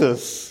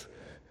Jesus.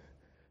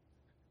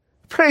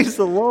 Praise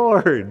the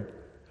Lord.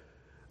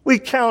 We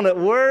count it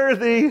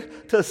worthy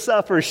to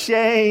suffer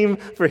shame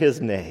for his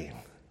name.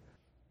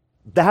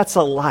 That's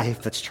a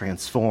life that's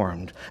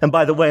transformed. And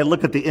by the way,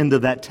 look at the end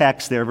of that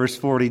text there, verse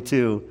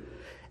 42.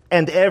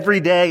 And every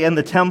day in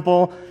the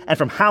temple and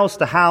from house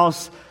to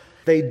house,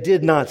 they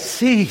did not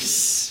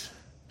cease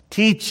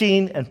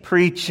teaching and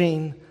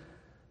preaching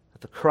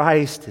that the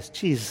Christ is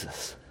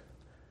Jesus.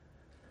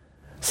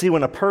 See,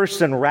 when a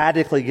person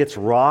radically gets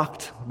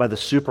rocked by the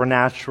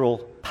supernatural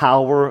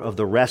power of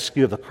the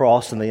rescue of the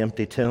cross and the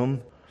empty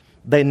tomb,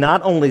 they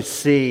not only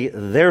see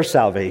their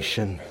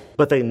salvation,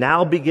 but they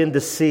now begin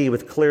to see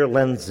with clear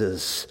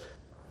lenses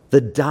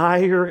the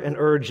dire and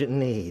urgent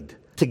need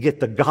to get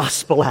the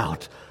gospel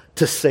out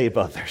to save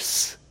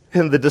others.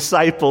 And the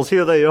disciples,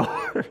 here they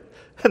are,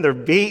 and they're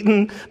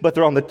beaten, but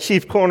they're on the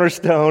chief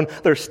cornerstone.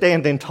 They're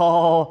standing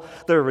tall.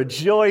 They're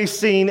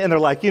rejoicing, and they're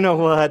like, you know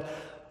what?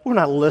 We're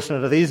not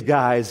listening to these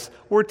guys.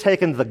 We're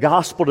taking the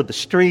gospel to the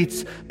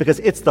streets because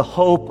it's the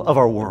hope of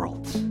our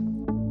world.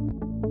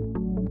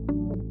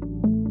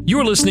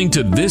 You're listening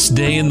to This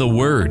Day in the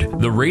Word,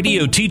 the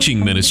radio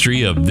teaching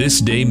ministry of This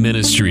Day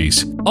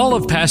Ministries. All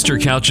of Pastor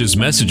Couch's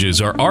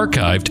messages are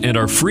archived and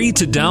are free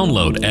to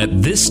download at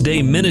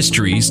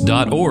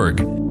thisdayministries.org.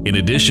 In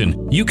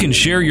addition, you can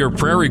share your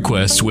prayer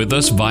requests with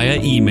us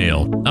via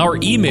email. Our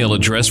email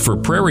address for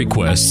prayer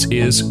requests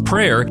is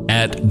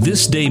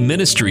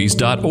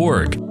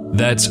prayer@thisdayministries.org.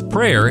 That's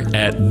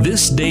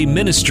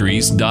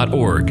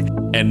prayer@thisdayministries.org.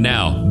 And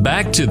now,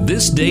 back to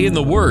This Day in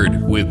the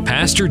Word with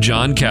Pastor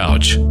John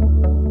Couch.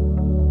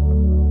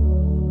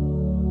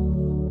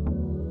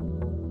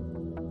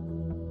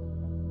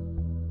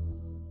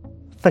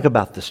 Think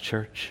about this,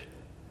 church.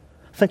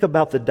 Think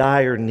about the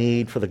dire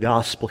need for the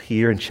gospel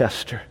here in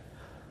Chester.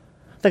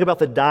 Think about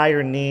the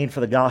dire need for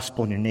the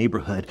gospel in your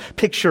neighborhood.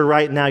 Picture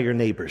right now your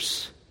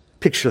neighbors.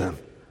 Picture them.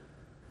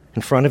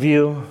 In front of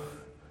you,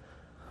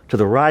 to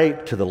the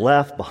right, to the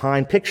left,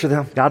 behind. Picture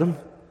them. Got them?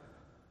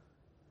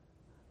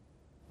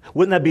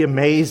 Wouldn't that be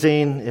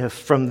amazing if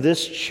from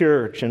this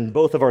church and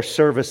both of our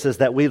services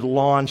that we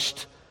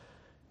launched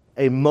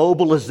a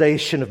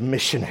mobilization of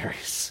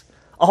missionaries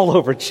all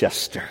over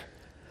Chester?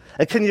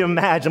 And can you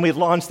imagine, we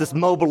launched this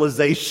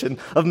mobilization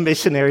of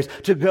missionaries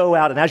to go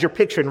out, and as you're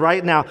picturing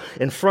right now,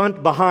 in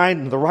front, behind,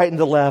 and the right and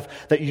the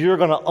left, that you're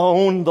going to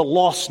own the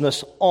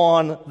lostness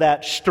on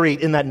that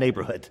street, in that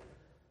neighborhood.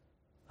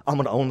 I'm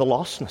going to own the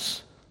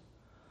lostness.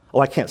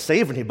 Oh, I can't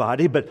save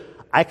anybody, but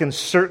I can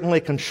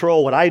certainly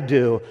control what I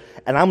do,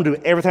 and I'm going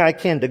to do everything I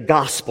can to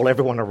gospel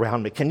everyone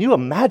around me. Can you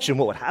imagine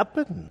what would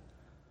happen?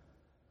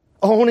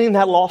 Owning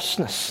that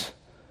lostness,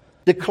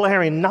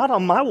 declaring, not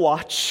on my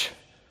watch.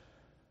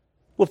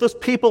 Well, if those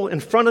people in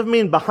front of me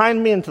and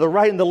behind me and to the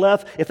right and the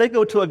left, if they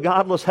go to a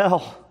godless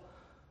hell,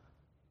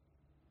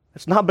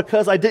 it's not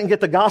because I didn't get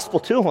the gospel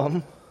to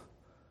them.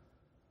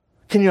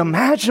 Can you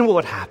imagine what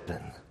would happen?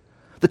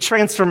 The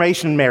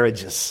transformation in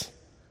marriages,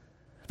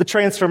 the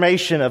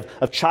transformation of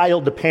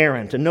child to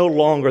parent and no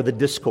longer the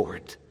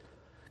discord.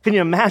 Can you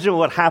imagine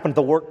what would happen at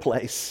the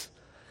workplace?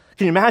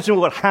 Can you imagine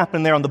what would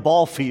happen there on the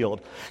ball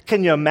field?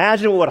 Can you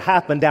imagine what would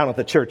happen down at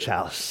the church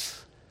house?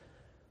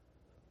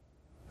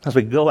 As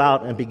we go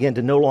out and begin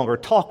to no longer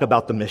talk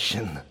about the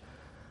mission,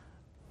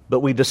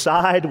 but we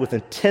decide with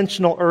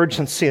intentional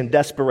urgency and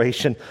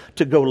desperation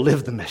to go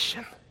live the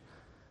mission.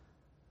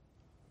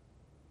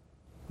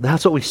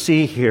 That's what we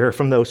see here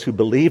from those who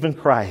believe in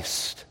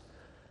Christ.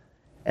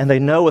 And they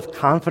know with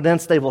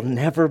confidence they will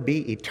never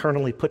be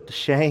eternally put to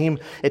shame.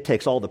 It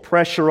takes all the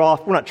pressure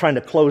off. We're not trying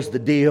to close the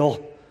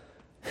deal.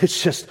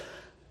 It's just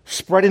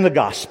spreading the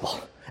gospel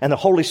and the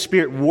Holy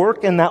Spirit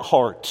work in that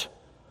heart.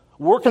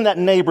 Work in that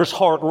neighbor's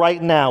heart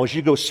right now as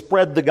you go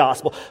spread the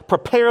gospel.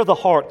 Prepare the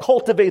heart,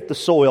 cultivate the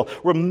soil,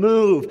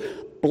 remove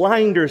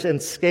blinders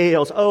and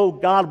scales. Oh,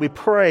 God, we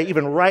pray,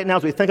 even right now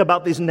as we think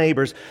about these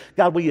neighbors,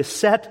 God, will you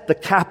set the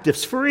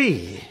captives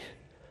free?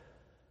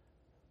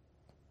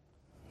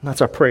 And that's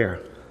our prayer.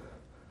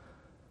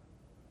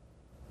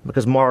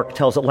 Because Mark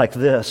tells it like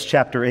this,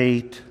 chapter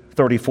 8,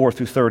 34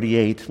 through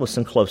 38.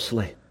 Listen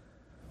closely.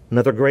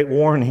 Another great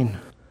warning.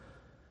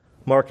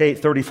 Mark 8,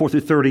 34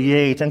 through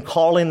 38, and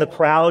calling the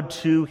crowd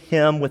to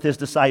him with his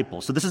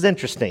disciples. So this is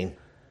interesting.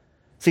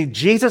 See,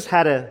 Jesus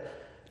had a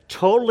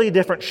totally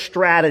different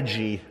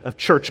strategy of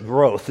church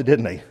growth,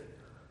 didn't he?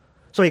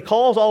 So he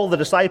calls all of the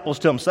disciples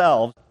to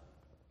himself,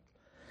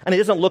 and he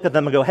doesn't look at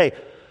them and go, hey,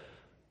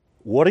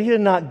 what are you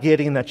not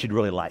getting that you'd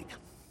really like?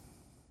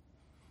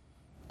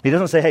 He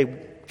doesn't say,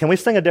 hey, can we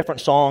sing a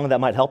different song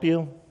that might help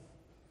you?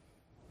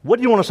 What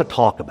do you want us to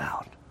talk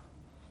about?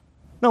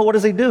 No, what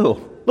does he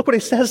do? Look what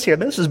he says here.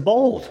 This is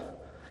bold.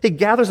 He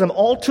gathers them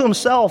all to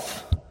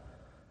himself.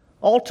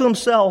 All to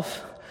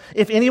himself.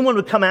 If anyone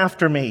would come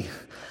after me,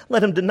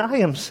 let him deny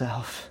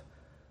himself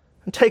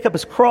and take up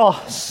his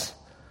cross.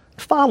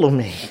 Follow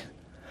me.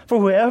 For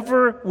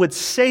whoever would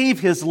save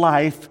his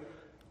life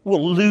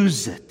will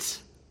lose it.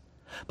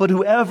 But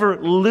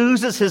whoever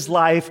loses his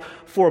life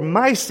for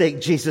my sake,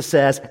 Jesus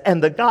says,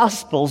 and the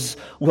gospel's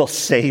will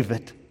save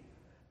it.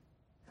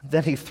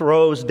 Then he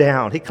throws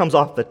down. He comes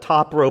off the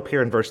top rope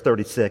here in verse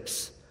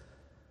 36.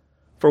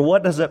 For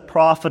what does it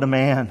profit a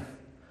man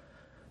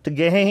to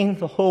gain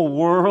the whole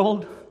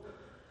world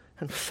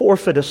and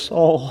forfeit his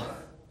soul?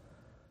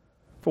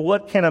 For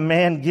what can a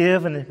man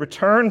give in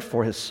return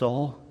for his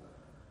soul?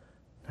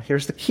 Now,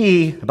 here's the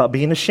key about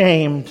being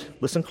ashamed.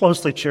 Listen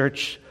closely,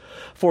 church.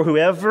 For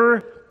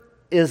whoever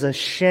is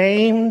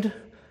ashamed,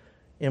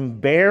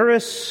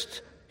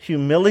 embarrassed,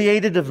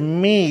 humiliated of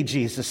me,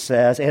 Jesus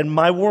says, and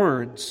my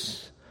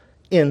words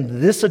in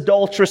this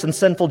adulterous and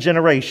sinful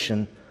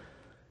generation,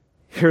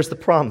 here's the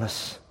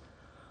promise.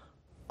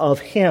 Of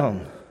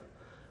him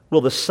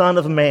will the Son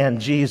of Man,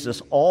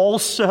 Jesus,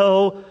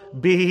 also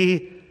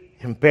be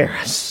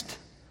embarrassed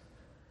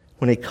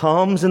when he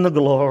comes in the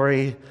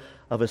glory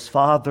of his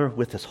Father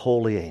with his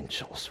holy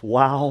angels.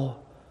 Wow.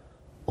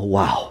 Oh,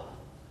 wow.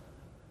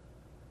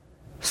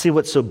 See,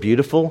 what's so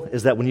beautiful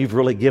is that when you've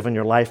really given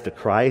your life to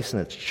Christ,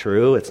 and it's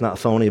true, it's not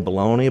phony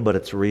baloney, but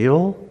it's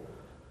real,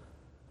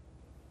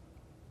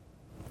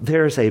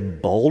 there's a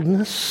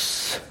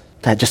boldness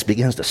that just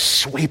begins to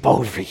sweep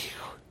over you.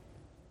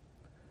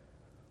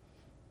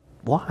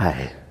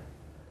 Why?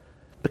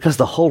 Because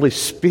the Holy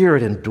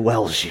Spirit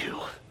indwells you,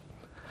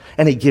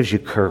 and he gives you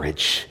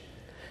courage.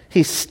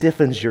 He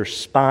stiffens your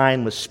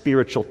spine with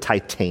spiritual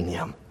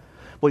titanium.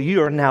 Well,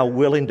 you are now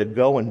willing to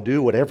go and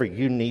do whatever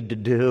you need to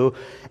do,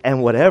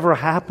 and whatever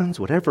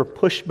happens, whatever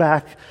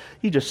pushback,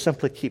 you just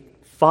simply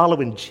keep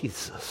following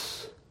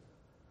Jesus.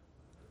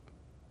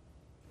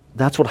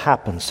 That's what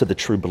happens to the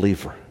true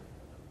believer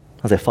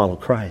as they follow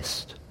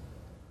Christ.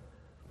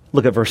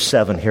 Look at verse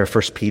 7 here,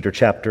 1 Peter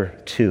chapter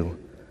 2.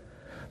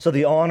 So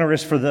the honor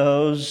is for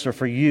those, or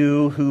for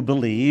you who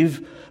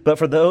believe, but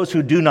for those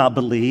who do not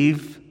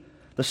believe,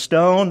 the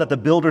stone that the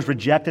builders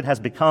rejected has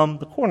become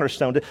the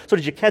cornerstone. So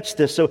did you catch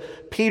this? So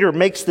Peter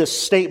makes this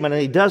statement,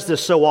 and he does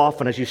this so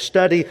often as you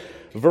study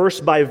verse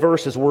by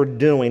verse as we're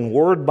doing,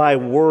 word by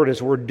word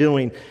as we're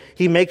doing.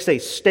 He makes a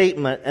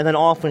statement, and then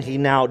often he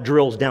now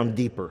drills down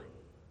deeper.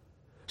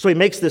 So he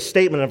makes this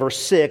statement in verse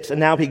 6, and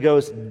now he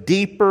goes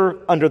deeper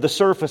under the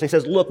surface. He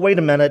says, look, wait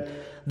a minute.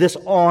 This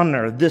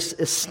honor, this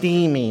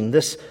esteeming,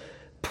 this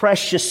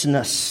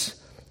preciousness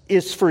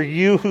is for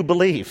you who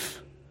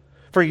believe,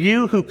 for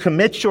you who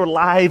commit your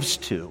lives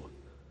to,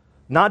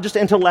 not just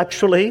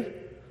intellectually,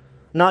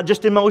 not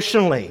just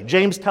emotionally.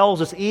 James tells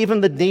us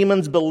even the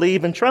demons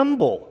believe and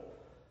tremble.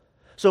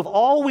 So if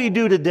all we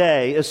do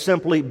today is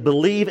simply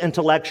believe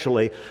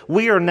intellectually,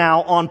 we are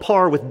now on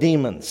par with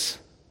demons.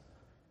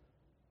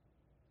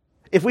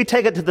 If we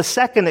take it to the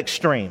second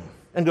extreme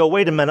and go,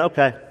 wait a minute,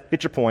 okay,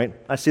 get your point.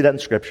 I see that in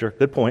Scripture.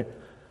 Good point.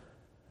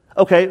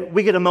 Okay,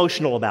 we get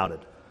emotional about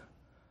it.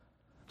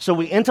 So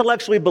we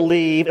intellectually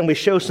believe and we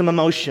show some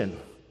emotion.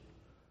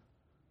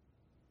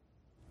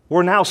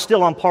 We're now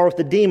still on par with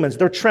the demons.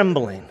 They're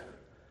trembling.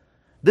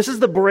 This is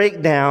the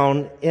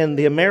breakdown in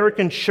the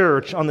American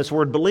church on this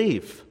word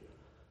believe.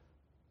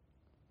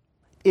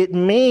 It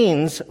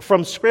means,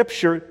 from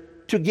Scripture,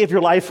 to give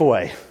your life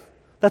away.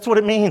 That's what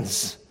it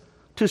means,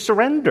 to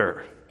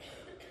surrender.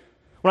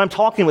 When I'm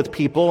talking with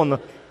people and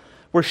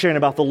we're sharing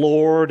about the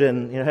Lord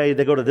and, hey,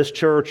 they go to this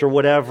church or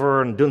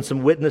whatever and doing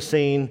some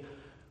witnessing,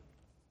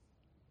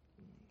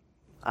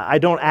 I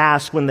don't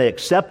ask when they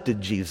accepted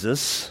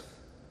Jesus.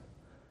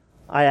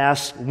 I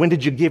ask, when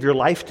did you give your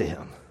life to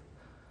him?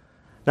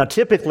 Now,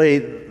 typically,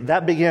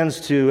 that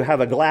begins to have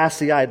a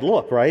glassy-eyed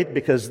look, right?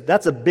 Because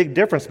that's a big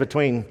difference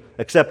between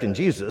accepting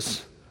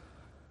Jesus.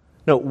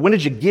 No, when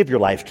did you give your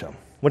life to him?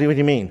 What do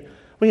you mean?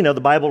 Well, the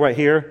Bible right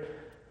here,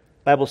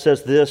 the Bible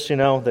says this,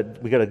 that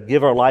we got to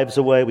give our lives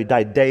away. We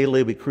die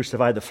daily. We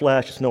crucify the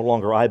flesh. It's no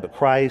longer I, but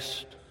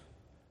Christ.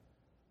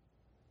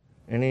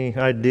 Any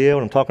idea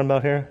what I'm talking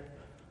about here?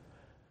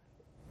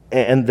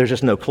 And there's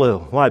just no clue.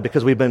 Why?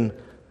 Because we've been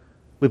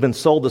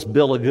sold this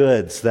bill of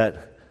goods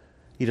that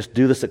you just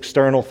do this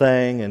external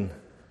thing and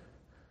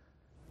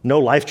no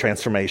life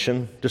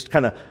transformation. Just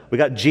we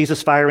got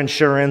Jesus fire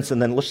insurance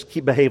and then let's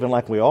keep behaving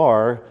like we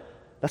are.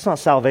 That's not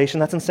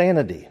salvation. That's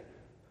insanity.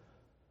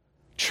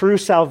 True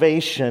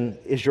salvation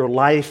is your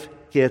life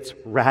gets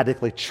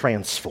radically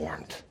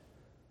transformed.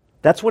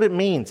 That's what it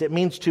means. It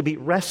means to be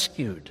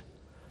rescued.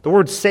 The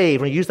word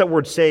saved, when you use that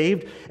word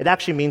saved, it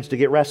actually means to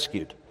get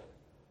rescued.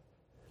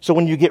 So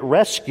when you get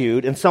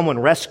rescued and someone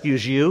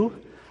rescues you,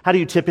 how do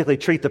you typically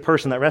treat the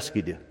person that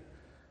rescued you?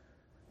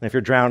 And if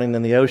you're drowning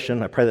in the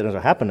ocean, I pray that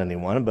doesn't happen to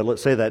anyone, but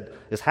let's say that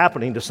is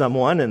happening to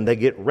someone and they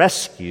get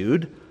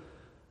rescued.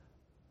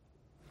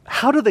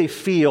 How do they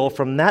feel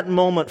from that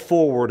moment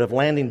forward of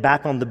landing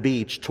back on the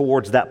beach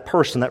towards that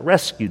person that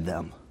rescued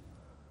them?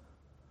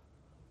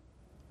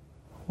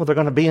 Well, they're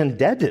going to be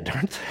indebted,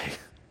 aren't they?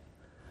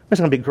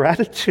 There's going to be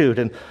gratitude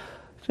and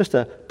just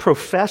a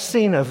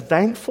professing of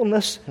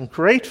thankfulness and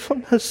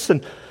gratefulness.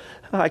 And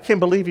I can't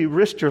believe you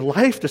risked your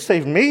life to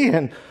save me,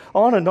 and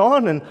on and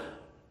on. And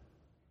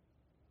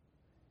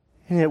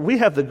yet we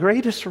have the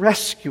greatest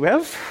rescue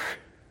ever.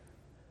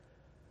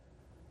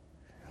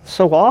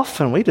 So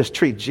often we just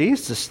treat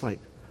Jesus like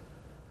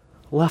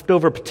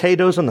leftover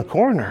potatoes in the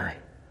corner.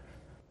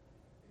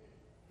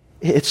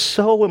 It's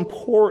so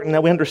important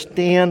that we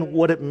understand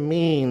what it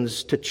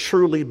means to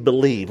truly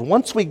believe.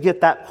 Once we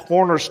get that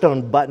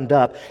cornerstone buttoned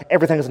up,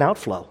 everything is an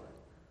outflow.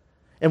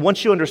 And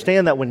once you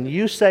understand that when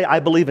you say, I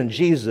believe in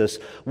Jesus,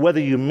 whether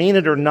you mean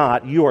it or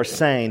not, you are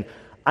saying,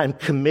 I'm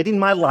committing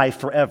my life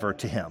forever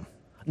to him,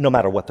 no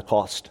matter what the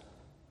cost.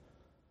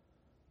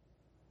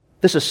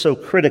 This is so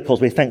critical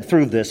as we think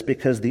through this,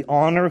 because the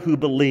honor who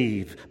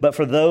believe, but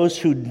for those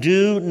who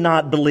do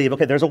not believe.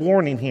 Okay, there's a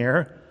warning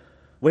here.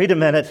 Wait a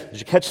minute, did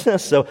you catch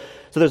this? So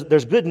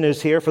there's good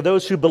news here. For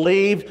those who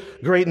believe,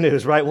 great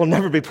news, right? We'll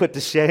never be put to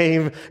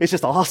shame. It's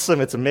just awesome.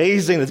 It's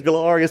amazing. It's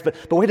glorious.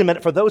 But wait a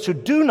minute, for those who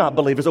do not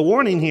believe, there's a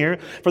warning here.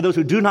 For those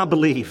who do not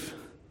believe,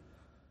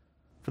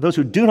 for those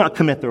who do not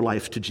commit their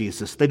life to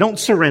Jesus, they don't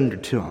surrender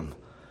to him.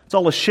 It's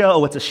all a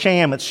show. It's a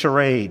sham. It's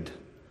charade.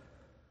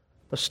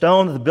 The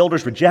stone that the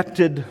builders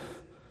rejected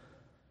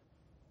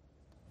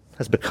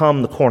has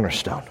become the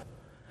cornerstone.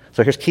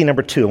 So here's key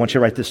number 2. I want you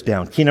to write this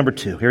down. Key number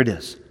 2. Here it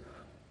is.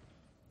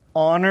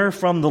 Honor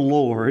from the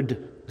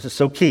Lord, this is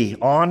so key,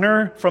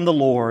 honor from the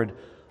Lord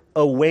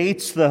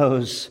awaits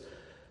those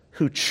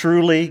who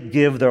truly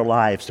give their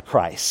lives to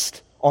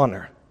Christ.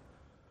 Honor.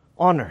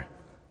 Honor.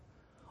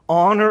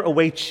 Honor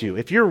awaits you.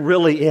 If you're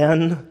really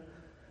in,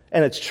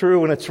 and it's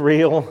true and it's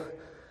real,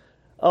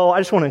 I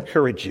just want to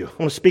encourage you. I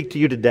want to speak to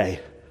you today.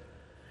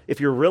 If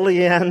you're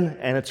really in,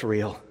 and it's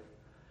real,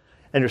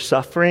 and you're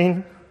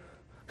suffering,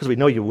 because we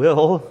know you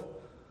will,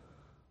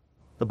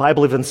 the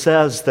Bible even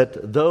says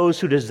that those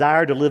who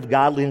desire to live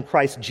godly in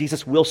Christ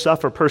Jesus will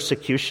suffer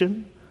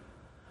persecution.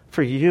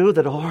 For you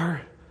that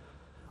are,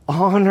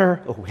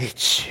 honor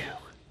awaits you.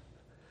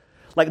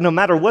 Like no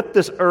matter what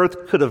this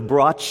earth could have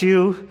brought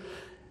you,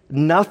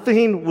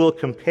 nothing will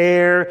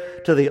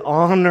compare to the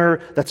honor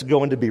that's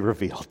going to be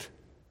revealed.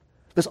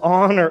 This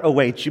honor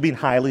awaits you, being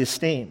highly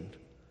esteemed.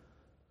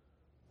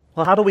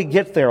 Well, how do we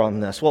get there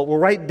on this? Well, we'll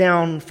write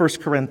down 1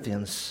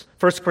 Corinthians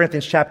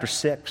chapter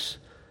 6.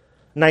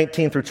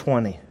 19 through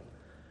 20.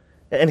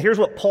 And here's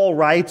what Paul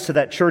writes to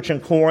that church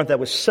in Corinth that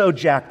was so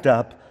jacked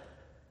up.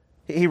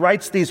 He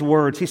writes these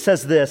words. He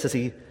says this as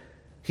he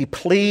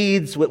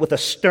pleads with a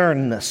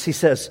sternness. He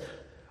says,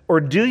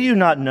 or do you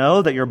not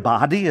know that your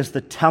body is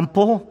the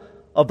temple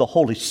of the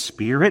Holy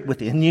Spirit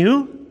within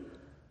you,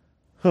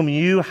 whom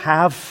you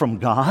have from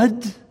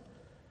God?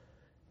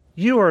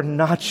 You are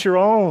not your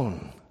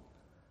own,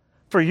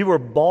 for you were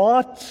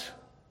bought,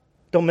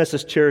 don't miss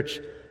this, church,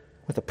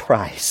 with a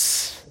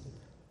price.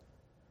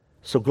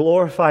 So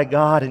glorify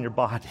God in your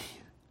body.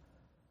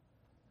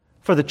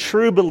 For the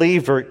true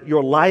believer,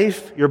 your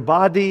life, your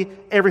body,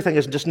 everything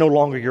is just no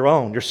longer your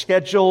own. Your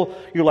schedule,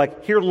 you're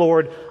like, here,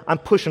 Lord, I'm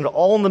pushing it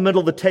all in the middle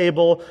of the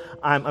table.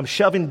 I'm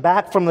shoving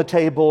back from the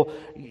table.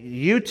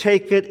 You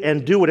take it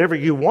and do whatever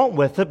you want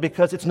with it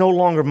because it's no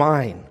longer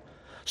mine.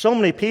 So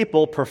many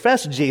people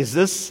profess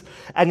Jesus,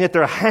 and yet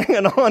they're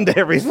hanging on to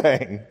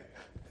everything.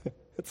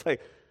 It's like,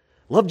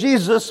 love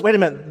Jesus. Wait a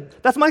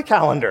minute. That's my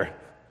calendar.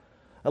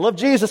 I love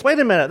Jesus. Wait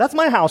a minute. That's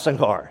my house and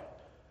car.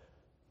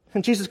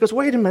 And Jesus goes,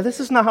 wait a minute.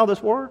 This is not how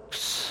this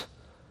works.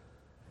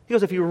 He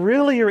goes, if you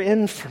really are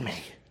in for me,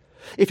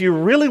 if you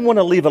really want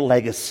to leave a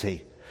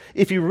legacy,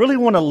 if you really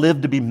want to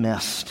live to be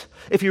missed,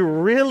 if you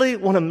really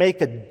want to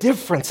make a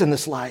difference in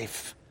this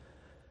life,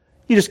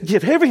 you just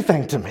give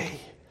everything to me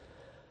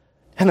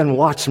and then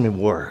watch me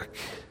work.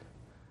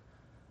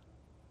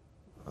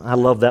 I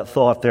love that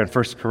thought there in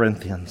 1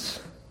 Corinthians.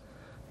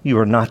 You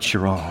are not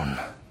your own.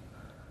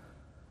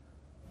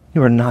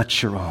 You are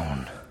not your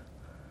own.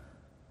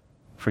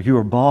 For you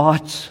are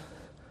bought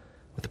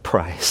with a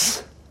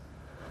price.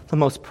 The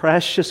most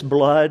precious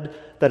blood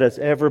that has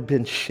ever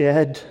been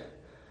shed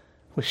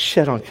was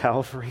shed on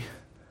Calvary.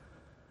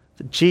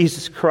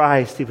 Jesus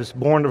Christ, he was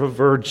born of a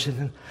virgin.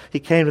 And he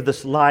came to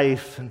this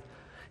life, and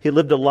he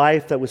lived a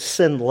life that was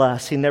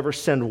sinless. He never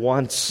sinned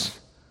once.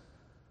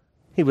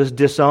 He was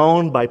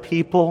disowned by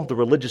people, the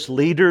religious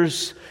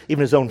leaders,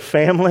 even his own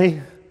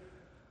family.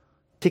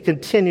 He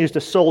continues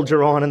to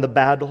soldier on in the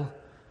battle.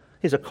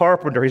 He's a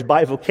carpenter. He's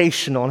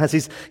bivocational. And as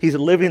he's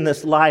living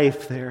this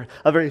life there,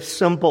 a very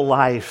simple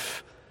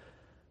life,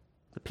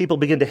 the people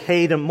begin to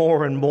hate him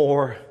more and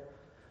more. And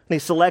he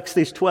selects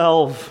these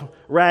 12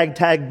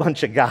 ragtag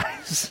bunch of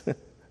guys.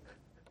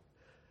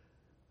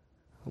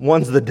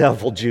 One's the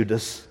devil,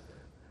 Judas.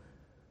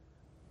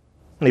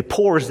 And he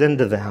pours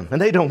into them,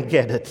 and they don't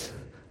get it.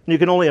 And you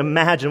can only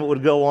imagine what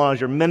would go on as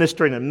you're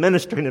ministering and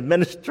ministering and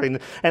ministering.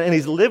 And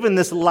he's living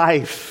this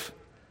life.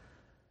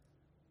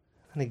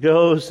 And he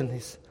goes and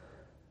he's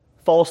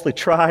falsely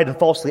tried and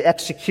falsely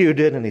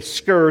executed, and he's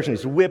scourged and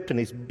he's whipped and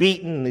he's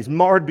beaten and he's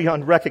marred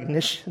beyond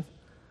recognition.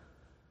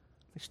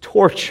 He's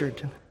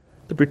tortured.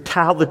 The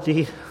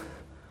brutality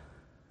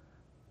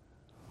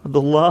of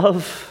the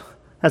love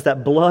as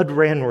that blood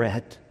ran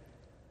red.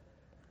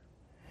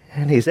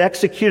 And he's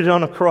executed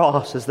on a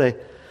cross as they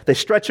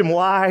stretch him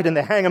wide and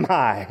they hang him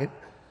high.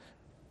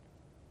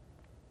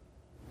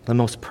 The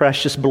most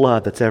precious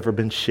blood that's ever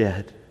been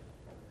shed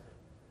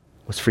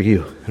was for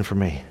you and for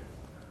me.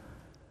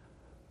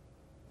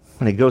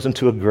 When he goes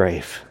into a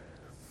grave,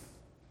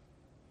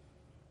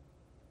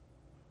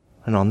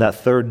 And on that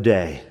third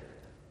day,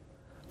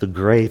 the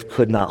grave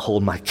could not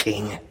hold my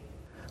King.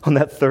 On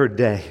that third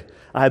day,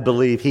 I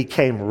believe he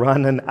came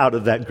running out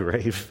of that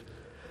grave.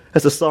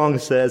 As the song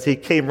says, he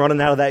came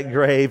running out of that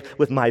grave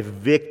with my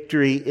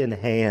victory in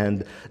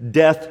hand.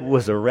 Death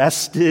was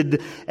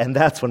arrested, and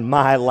that's when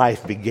my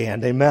life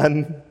began.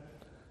 Amen?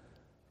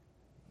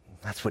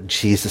 That's what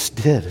Jesus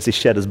did as he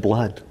shed his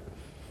blood.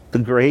 The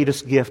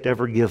greatest gift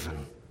ever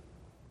given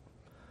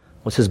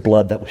was his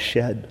blood that was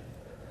shed.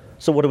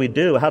 So what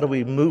do? How do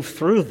we move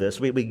through this?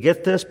 We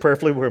get this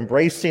prayerfully. We're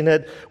embracing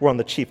it. We're on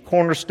the chief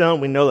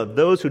cornerstone. We know that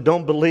those who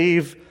don't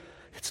believe,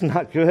 it's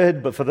not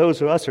good. But for those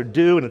of us who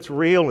do, and it's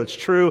real and it's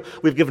true,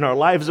 we've given our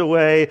lives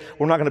away.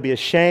 We're not going to be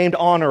ashamed.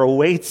 Honor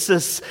awaits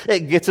us.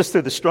 It gets us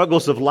through the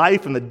struggles of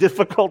life and the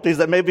difficulties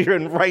that maybe you're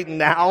in right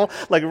now.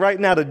 Like right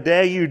now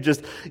today,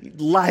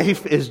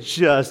 life is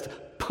just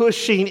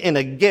pushing in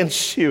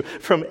against you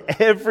from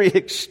every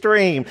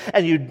extreme,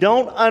 and you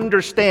don't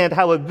understand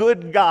how a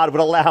good God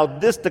would allow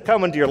this to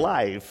come into your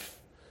life.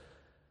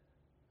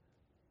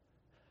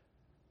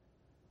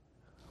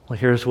 Well,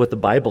 here's what the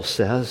Bible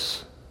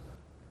says.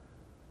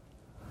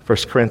 1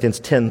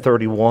 Corinthians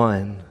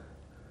 10:31.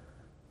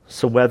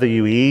 So whether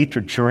you eat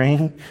or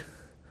drink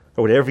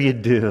or whatever you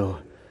do,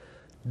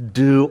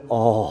 do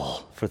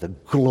all for the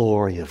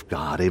glory of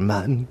God.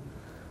 Amen.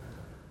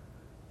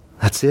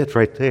 That's it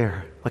right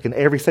there. Like in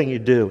everything you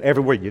do,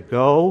 everywhere you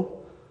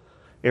go,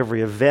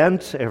 every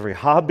event, every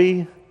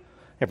hobby,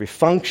 every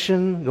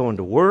function, going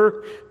to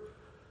work,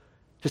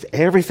 just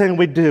everything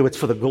we do, it's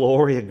for the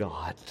glory of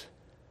God.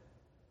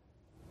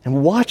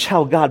 And watch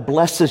how God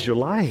blesses your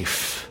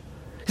life.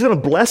 He's going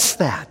to bless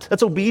that.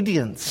 That's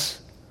obedience.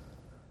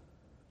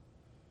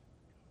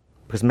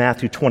 Because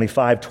Matthew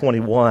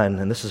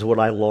 25:21, and this is what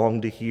I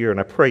long to hear, and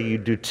I pray you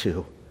do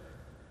too.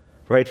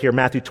 Right here,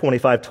 Matthew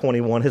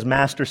 25:21, his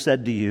master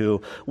said to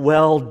you,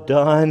 well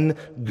done,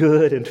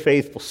 good and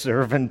faithful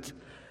servant.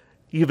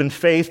 You've been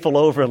faithful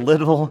over a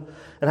little,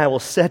 and I will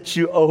set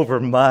you over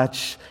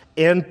much.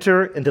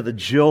 Enter into the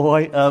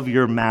joy of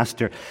your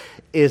master.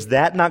 Is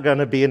that not going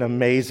to be an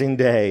amazing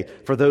day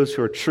for those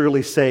who are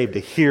truly saved to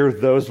hear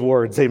those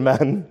words?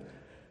 Amen.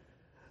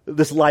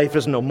 This life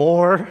is no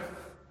more.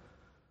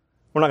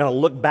 We're not going to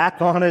look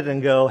back on it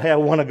and go, hey, I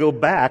want to go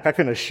back. I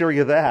can assure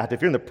you that.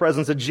 If you're in the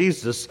presence of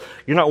Jesus,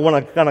 you're not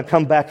going to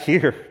come back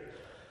here.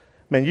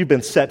 Man, you've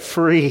been set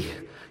free.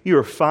 You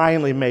are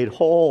finally made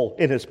whole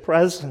in his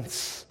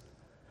presence.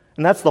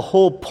 And that's the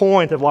whole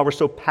point of why we're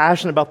so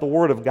passionate about the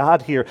Word of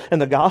God here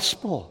and the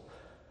gospel.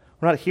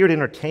 We're not here to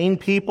entertain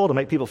people, to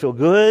make people feel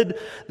good.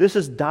 This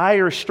is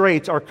dire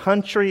straits. Our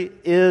country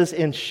is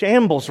in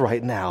shambles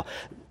right now.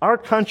 Our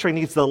country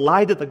needs the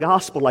light of the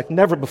gospel like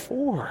never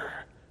before.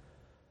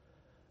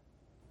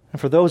 And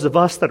for those of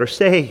us that are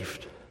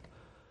saved,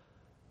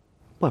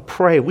 I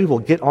pray we will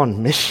get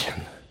on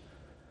mission.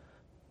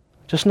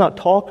 Just not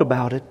talk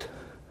about it,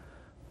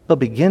 but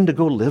begin to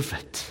go live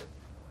it.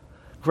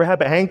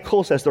 Grab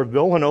ankles as they're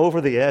going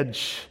over the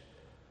edge.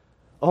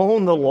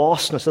 Own the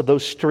lostness of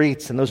those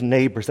streets and those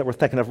neighbors that we're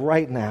thinking of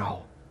right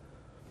now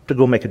to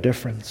go make a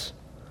difference.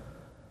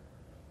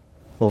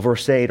 Well,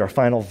 verse 8, our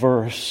final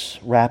verse,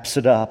 wraps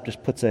it up,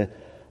 just puts a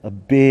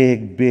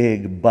big,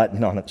 big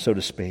button on it, so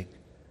to speak.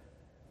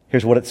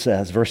 Here's what it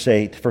says, verse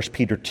 8, 1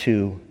 Peter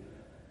 2.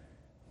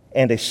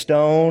 And a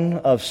stone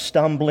of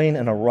stumbling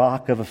and a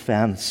rock of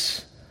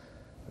offense.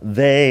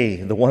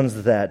 They, the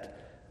ones that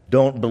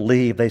don't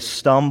believe, they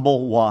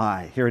stumble.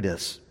 Why? Here it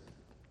is.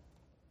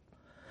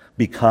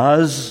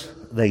 Because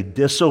they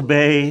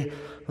disobey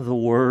the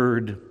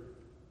word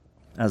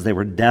as they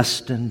were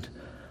destined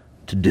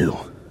to do.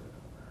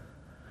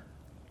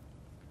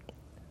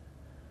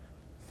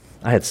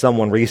 I had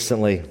someone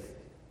recently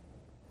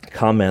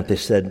comment. They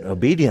said,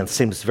 obedience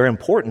seems very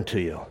important to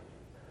you.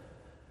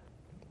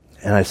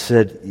 And I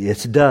said,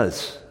 yes, it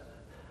does.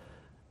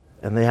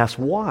 And they asked,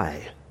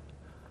 why?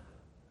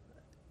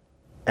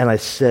 And I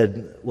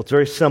said, well, it's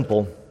very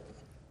simple.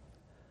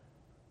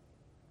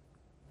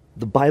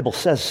 The Bible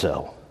says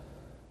so.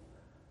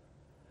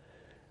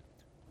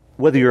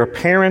 Whether you're a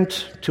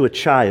parent to a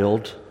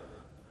child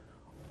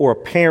or a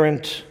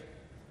parent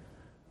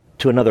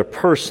to another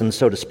person,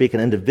 so to speak, an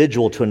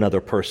individual to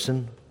another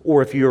person,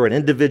 or if you're an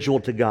individual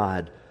to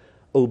God,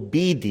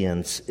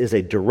 obedience is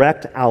a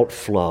direct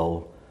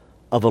outflow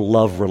of a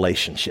love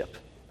relationship.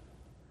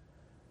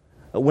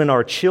 When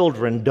our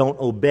children don't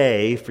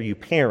obey, for you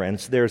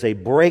parents, there's a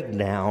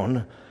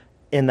breakdown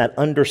in that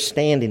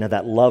understanding of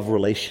that love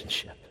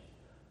relationship.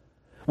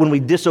 When we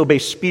disobey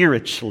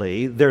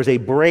spiritually, there's a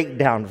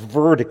breakdown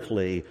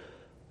vertically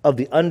of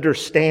the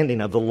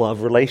understanding of the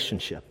love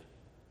relationship.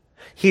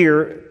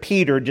 Here,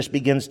 Peter just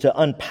begins to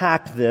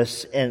unpack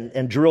this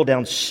and drill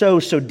down so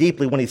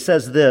deeply when he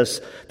says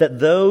this, that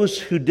those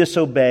who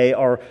disobey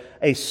are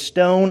a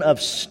stone of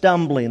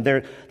stumbling.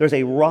 There's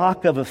a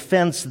rock of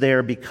offense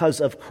there because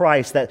of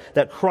Christ,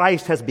 that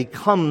Christ has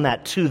become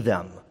that to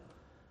them.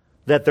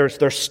 that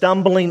they're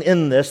stumbling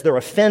in this, they're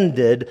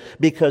offended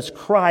because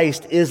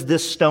Christ is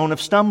this stone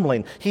of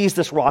stumbling. He's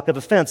this rock of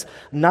offense.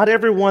 Not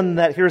everyone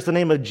that hears the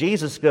name of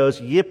Jesus goes,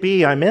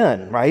 yippee, I'm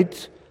in,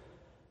 right?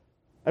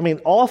 I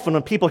mean, often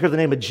when people hear the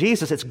name of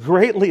Jesus, it's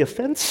greatly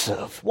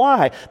offensive.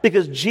 Why?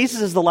 Because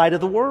Jesus is the light of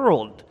the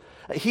world.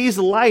 He's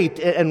light,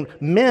 and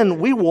men,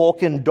 we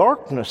walk in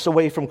darkness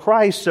away from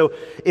Christ. So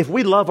if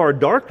we love our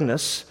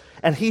darkness,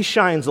 and He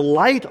shines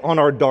light on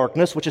our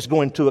darkness, which is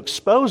going to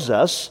expose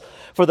us,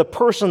 for the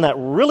person that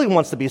really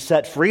wants to be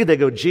set free, they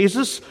go,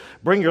 Jesus,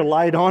 bring your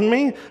light on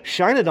me,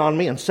 shine it on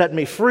me, and set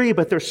me free.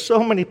 But there's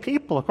so many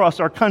people across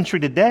our country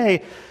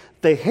today,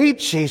 they hate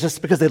Jesus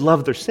because they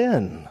love their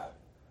sin.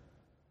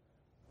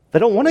 They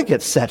don't want to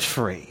get set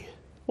free.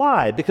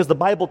 Why? Because the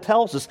Bible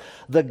tells us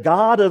the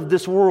God of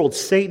this world,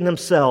 Satan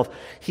himself,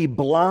 he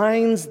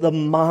blinds the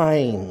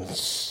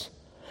minds.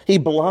 He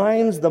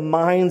blinds the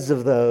minds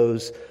of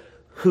those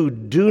who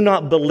do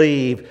not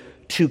believe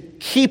to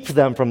keep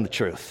them from the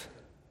truth.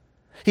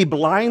 He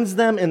blinds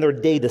them in their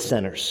data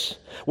centers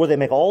where they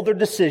make all their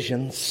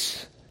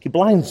decisions. He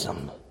blinds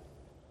them.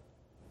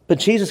 But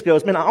Jesus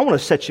goes, man, I want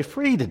to set you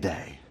free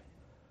today.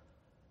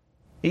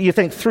 You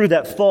think through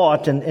that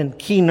thought, and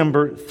key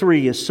number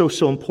 3 is so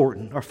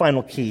important. Our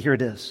final key, here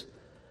it is.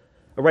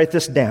 I write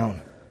this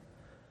down.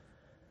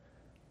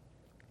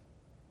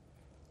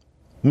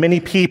 Many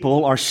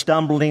people are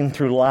stumbling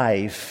through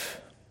life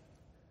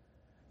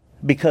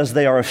because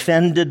they are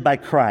offended by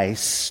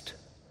Christ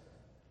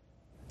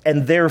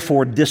and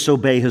therefore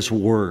disobey His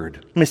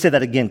word. Let me say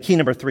that again. Key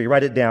number 3,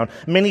 write it down.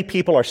 Many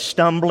people are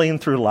stumbling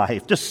through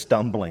life, just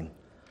stumbling,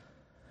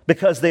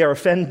 because they are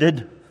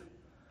offended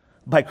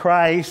by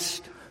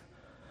Christ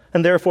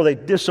and therefore they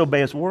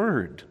disobey His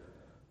word.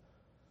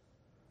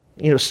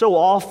 You know, so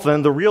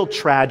often the real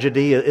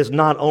tragedy is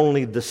not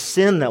only the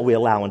sin that we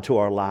allow into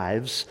our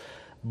lives,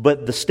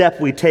 but the step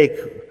we take,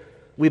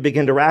 we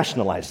begin to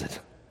rationalize it.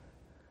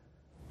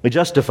 We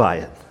justify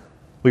it.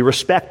 We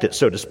respect it,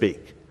 so to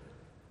speak.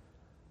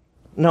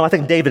 No, I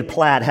think David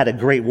Platt had a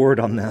great word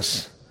on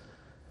this.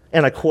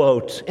 And I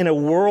quote, in a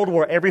world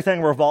where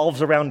everything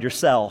revolves around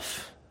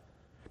yourself,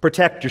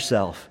 protect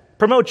yourself,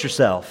 promote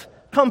yourself,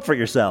 comfort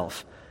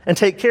yourself, and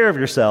take care of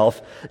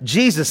yourself,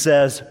 Jesus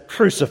says,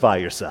 crucify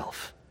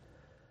yourself.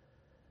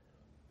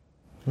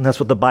 And that's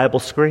what the Bible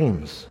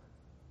screams.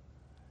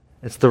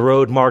 It's the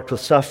road marked with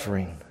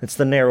suffering. It's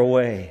the narrow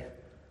way.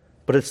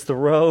 But it's the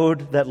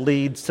road that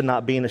leads to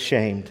not being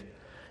ashamed.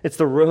 It's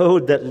the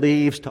road that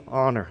leads to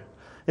honor.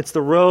 It's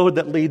the road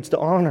that leads to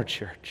honor,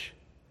 church.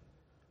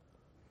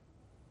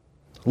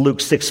 Luke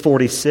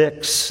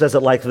 6:46 says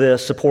it like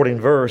this, supporting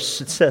verse.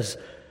 It says,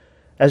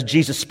 as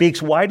Jesus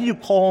speaks, why do you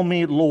call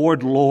me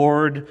Lord,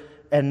 Lord,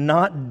 and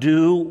not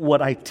do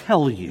what I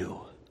tell you?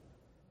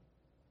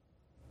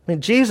 I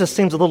mean, Jesus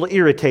seems a little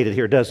irritated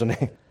here, doesn't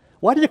he?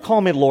 Why do you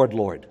call me Lord,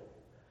 Lord?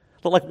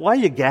 But like, why are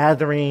you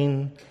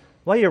gathering?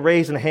 Why are you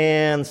raising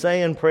hands,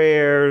 saying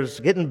prayers,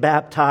 getting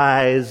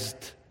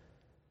baptized?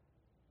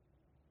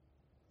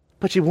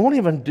 But you won't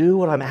even do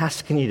what I'm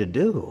asking you to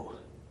do.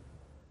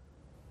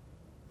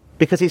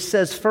 Because he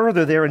says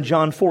further there in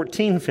John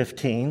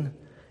 14:15,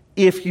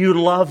 if you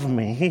love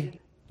me,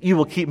 you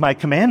will keep my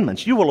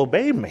commandments. You will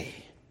obey me.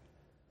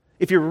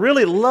 If you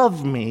really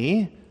love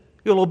me,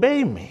 you'll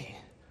obey me.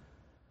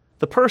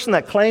 The person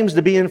that claims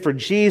to be in for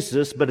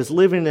Jesus but is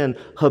living in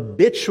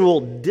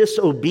habitual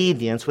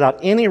disobedience without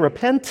any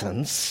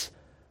repentance,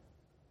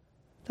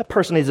 that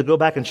person needs to go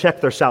back and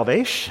check their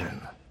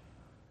salvation.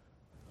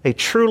 A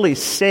truly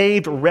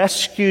saved,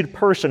 rescued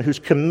person who's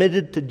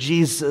committed to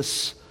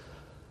Jesus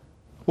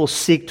will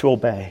seek to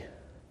obey.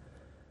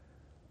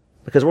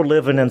 Because we're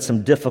living in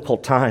some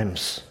difficult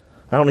times.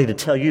 I don't need to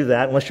tell you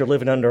that unless you're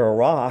living under a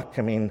rock.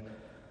 I mean,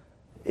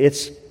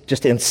 it's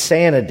just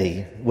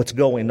insanity what's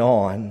going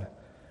on.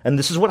 And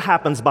this is what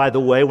happens, by the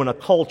way, when a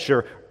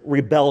culture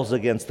rebels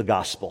against the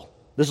gospel.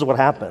 This is what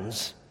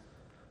happens.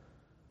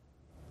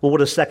 Well, what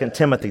does 2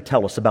 Timothy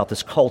tell us about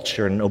this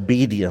culture and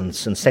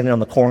obedience and standing on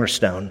the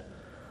cornerstone?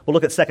 We'll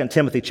look at 2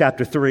 Timothy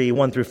chapter 3,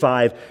 1 through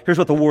 5. Here's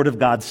what the Word of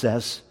God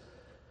says.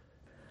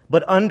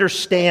 But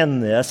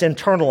understand this,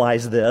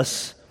 internalize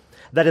this,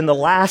 that in the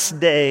last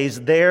days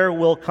there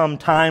will come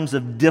times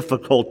of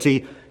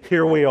difficulty.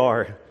 Here we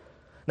are.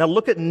 Now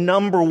look at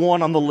number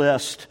 1 on the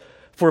list.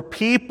 For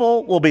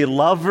people will be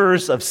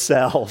lovers of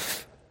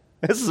self.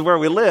 This is where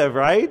we live,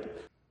 right?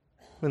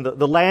 In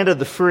the land of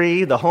the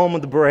free, the home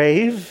of the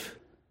brave,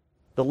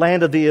 the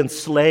land of the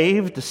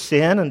enslaved to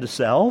sin and to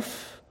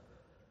self.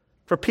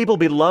 For people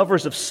be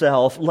lovers of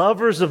self,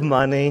 lovers of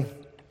money.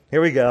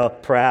 Here we go.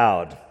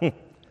 Proud,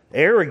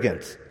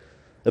 arrogant,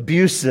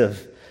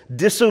 abusive,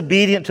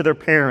 disobedient to their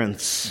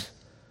parents,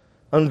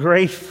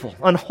 ungrateful,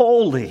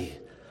 unholy,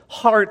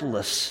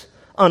 heartless,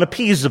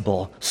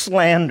 unappeasable,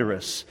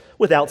 slanderous,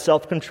 without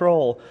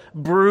self-control,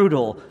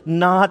 brutal,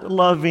 not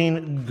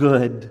loving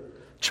good,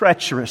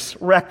 treacherous,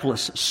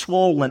 reckless,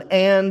 swollen,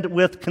 and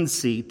with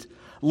conceit,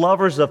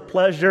 lovers of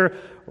pleasure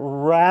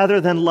rather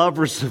than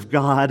lovers of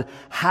God,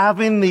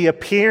 having the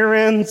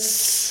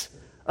appearance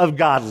of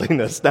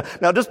godliness.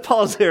 Now just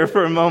pause here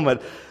for a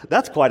moment.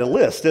 That's quite a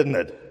list, isn't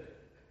it?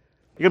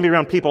 You're going to be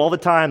around people all the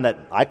time that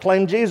I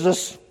claim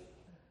Jesus,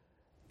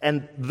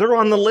 and they're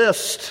on the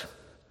list,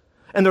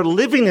 and they're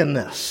living in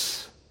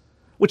this,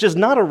 which is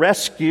not a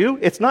rescue.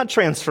 It's not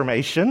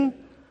transformation.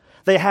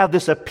 They have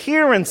this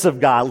appearance of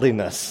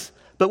godliness,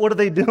 but what are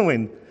they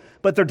doing?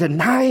 But they're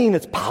denying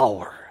its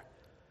power.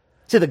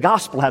 See, the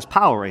gospel has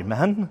power,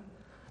 amen?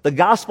 The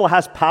gospel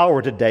has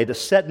power today to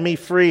set me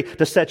free,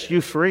 to set you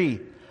free.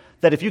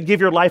 That if you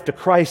give your life to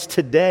Christ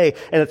today,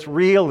 and it's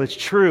real and it's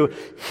true,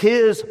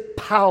 His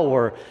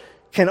power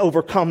can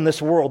overcome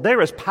this world.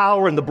 There is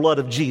power in the blood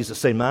of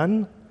Jesus,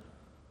 amen?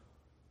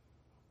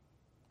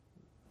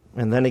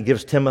 And then he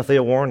gives Timothy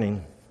a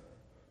warning.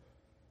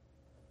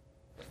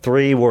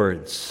 3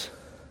 words.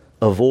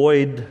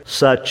 Avoid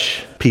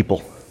such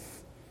people.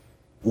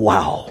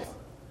 Wow.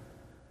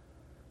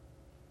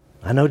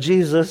 I know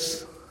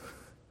Jesus.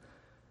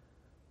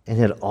 And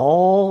yet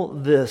all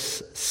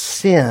this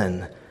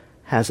sin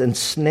has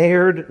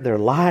ensnared their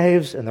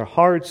lives and their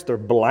hearts. They're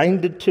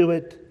blinded to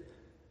it.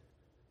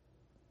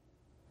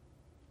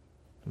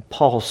 And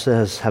Paul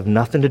says, have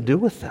nothing to do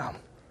with them.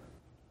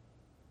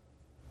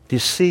 Do you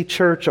see,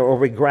 church, are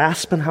we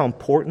grasping how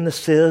important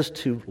this is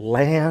to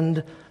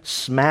land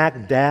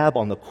smack dab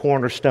on the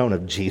cornerstone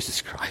of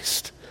Jesus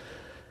Christ?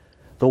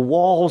 The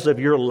walls of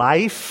your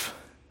life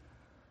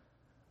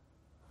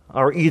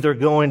are either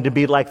going to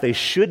be like they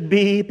should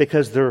be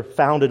because they're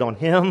founded on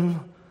Him,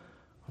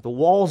 or the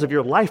walls of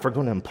your life are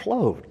going to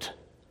implode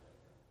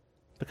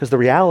because the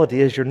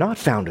reality is you're not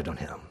founded on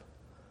Him.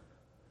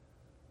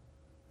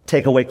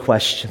 Takeaway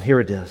question, here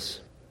it is.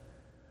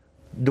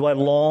 Do I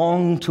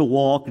long to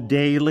walk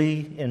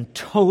daily in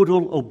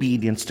total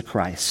obedience to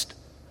Christ?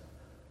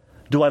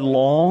 Do I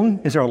long?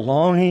 Is there a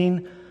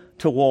longing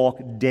to walk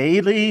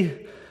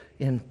daily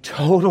in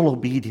total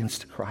obedience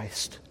to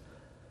Christ?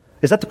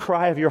 Is that the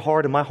cry of your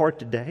heart and my heart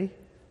today?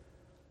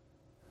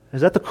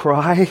 Is that the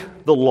cry,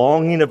 the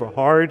longing of our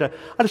heart? I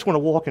just want to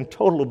walk in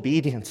total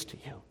obedience to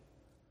you.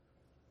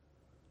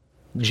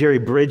 Jerry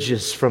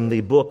Bridges, from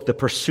the book The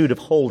Pursuit of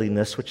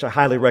Holiness, which I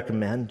highly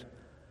recommend,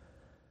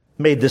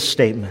 made this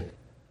statement.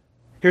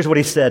 Here's what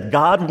he said.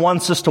 God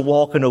wants us to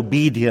walk in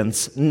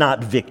obedience,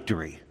 not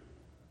victory.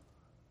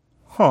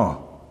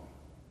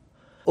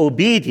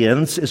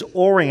 Obedience is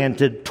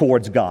oriented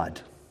towards God.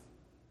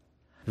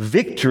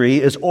 Victory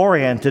is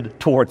oriented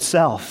towards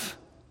self.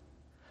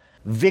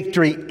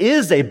 Victory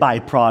is a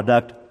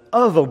byproduct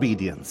of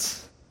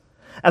obedience.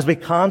 As we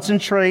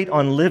concentrate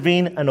on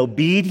living an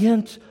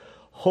obedient,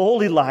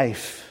 holy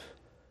life,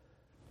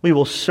 we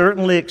will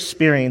certainly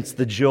experience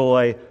the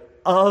joy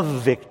of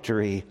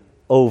victory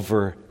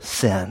over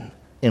sin,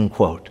 end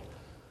quote.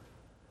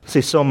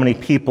 See, so many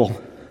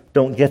people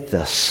don't get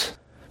this.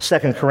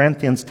 2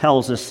 Corinthians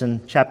tells us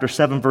in chapter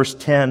 7, verse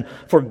 10,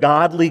 for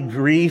godly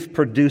grief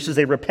produces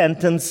a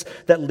repentance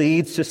that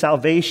leads to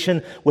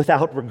salvation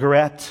without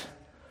regret,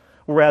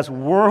 whereas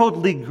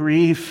worldly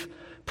grief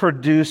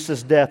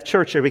produces death.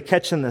 Church, are we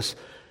catching this?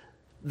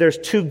 There's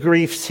 2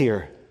 griefs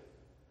here.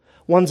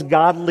 One's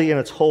godly and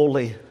it's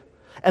holy,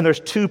 and there's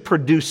 2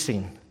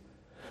 producing.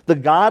 The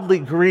godly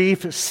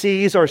grief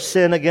sees our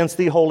sin against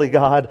the holy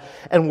God,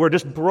 and we're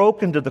just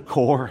broken to the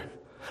core.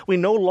 We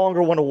no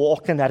longer want to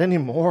walk in that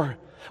anymore.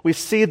 We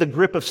see the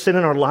grip of sin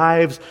in our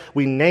lives.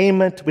 We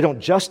name it. We don't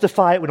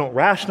justify it. We don't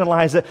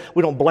rationalize it.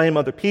 We don't blame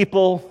other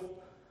people.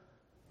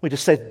 We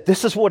just say,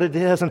 this is what it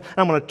is, and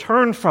I'm going to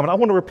turn from it. I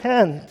want to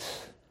repent.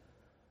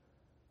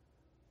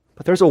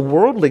 But there's a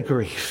worldly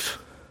grief.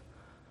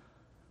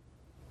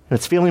 And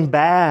it's feeling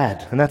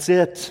bad, and that's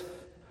it.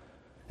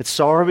 It's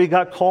sorry we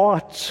got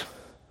caught.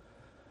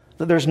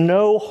 There's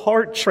no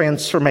heart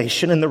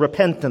transformation in the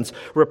repentance.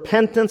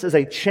 Repentance is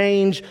a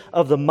change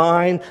of the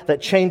mind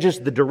that changes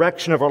the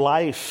direction of our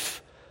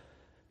life.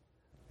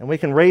 And we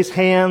can raise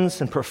hands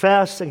and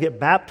profess and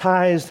get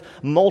baptized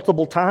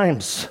multiple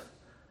times.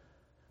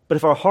 But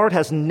if our heart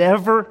has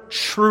never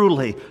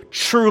truly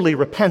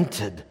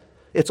repented,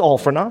 it's all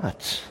for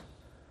naught.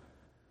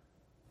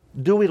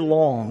 Do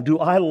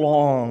I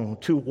long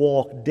to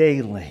walk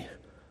daily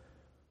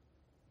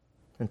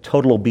in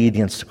total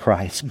obedience to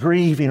Christ,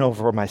 grieving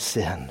over my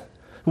sin,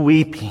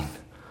 weeping,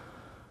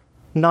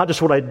 not just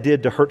what I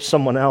did to hurt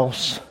someone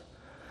else,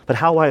 but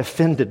how I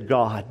offended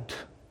God?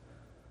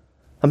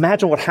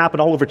 Imagine what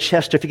happened all over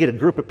Chester if you get a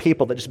group of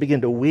people that just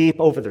begin to weep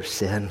over their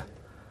sin.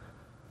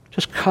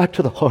 Just cut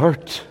to the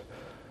heart.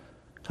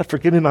 God,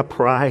 forgive me my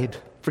pride.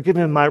 Forgive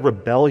me my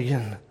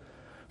rebellion.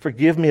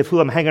 Forgive me of who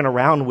I'm hanging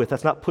around with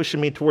that's not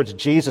pushing me towards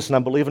Jesus and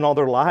I'm believing all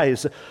their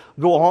lies.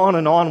 Go on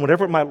and on,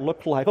 whatever it might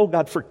look like. Oh,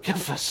 God,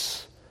 forgive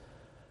us.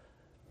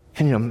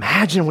 Can you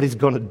imagine what He's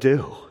going to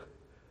do?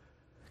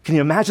 Can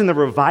you imagine the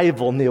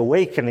revival and the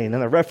awakening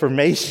and the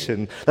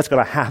reformation that's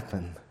going to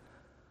happen?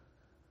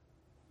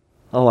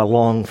 Oh, I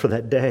long for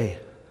that day.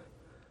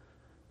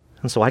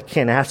 And so I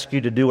can't ask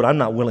you to do what I'm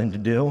not willing to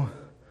do.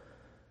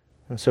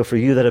 And so for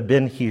you that have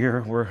been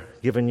here, we're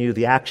giving you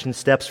the action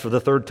steps for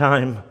the 3rd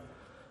time.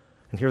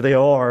 And here they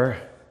are.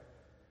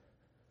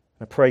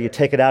 I pray you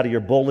take it out of your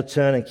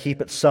bulletin and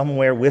keep it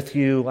somewhere with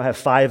you. I have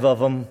 5 of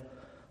them.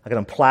 I got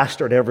them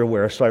plastered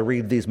everywhere, so I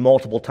read these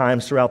multiple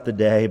times throughout the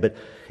day. But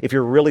if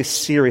you're really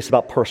serious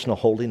about personal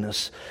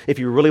holiness, if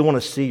you really want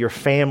to see your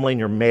family and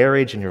your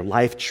marriage and your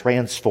life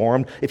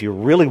transformed, if you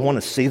really want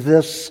to see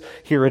this,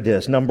 here it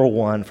is. Number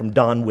 1 from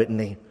Don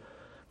Whitney.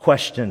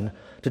 Question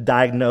to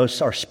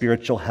diagnose our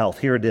spiritual health.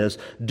 Here it is.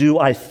 Do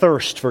I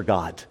thirst for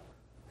God?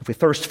 If we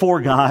thirst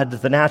for God,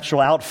 the natural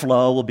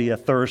outflow will be a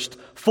thirst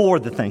for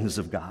the things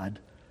of God.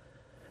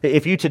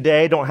 If you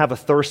today don't have a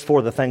thirst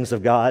for the things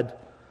of God,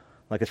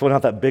 like it's really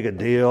not that big a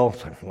deal.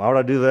 Why would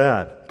I do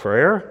that?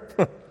 Prayer?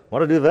 Why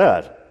would I do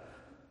that?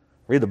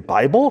 Read the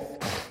Bible?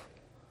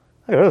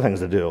 I got other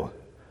things to do.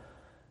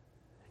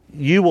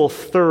 You will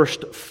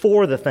thirst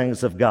for the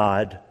things of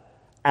God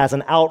as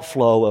an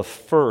outflow of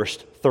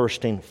first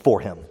thirsting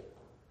for Him.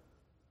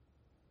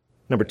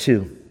 Number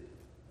 2,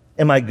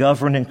 am I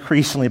governed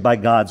increasingly by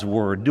God's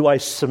Word? Do I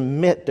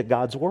submit to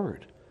God's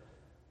Word?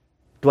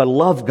 Do I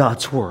love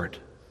God's Word?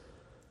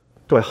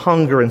 Do I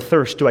hunger and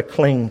thirst? Do I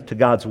cling to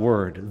God's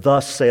Word?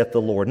 Thus saith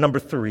the Lord. Number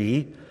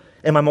 3,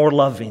 am I more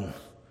loving?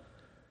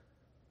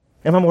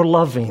 Am I more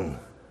loving?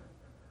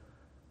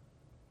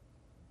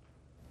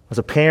 As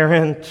a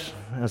parent,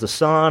 as a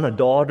son, a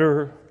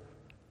daughter,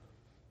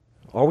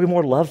 are we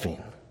more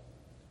loving?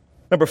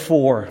 Number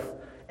 4,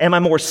 am I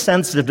more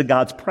sensitive to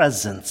God's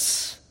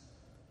presence?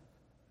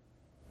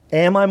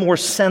 Am I more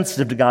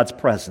sensitive to God's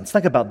presence?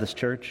 Think about this,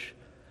 church.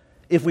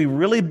 If we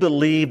really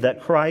believe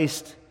that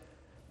Christ,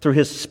 through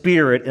His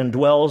Spirit,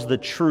 indwells the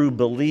true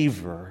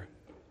believer,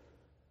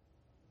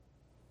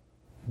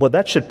 well,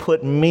 that should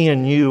put me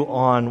and you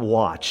on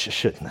watch,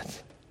 shouldn't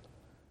it?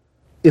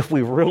 If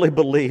we really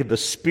believe the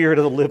Spirit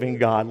of the living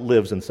God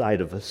lives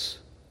inside of us.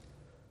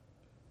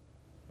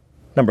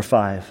 Number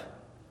 5,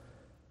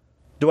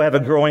 do I have a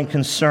growing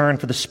concern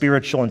for the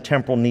spiritual and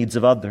temporal needs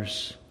of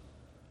others?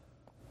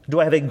 Do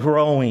I have a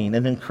growing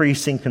and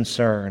increasing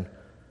concern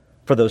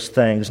for those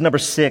things? Number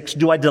 6,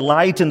 do I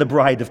delight in the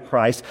bride of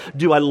Christ?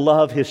 Do I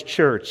love His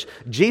church?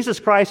 Jesus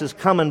Christ is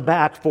coming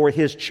back for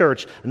His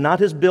church, not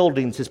His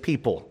buildings, His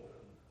people.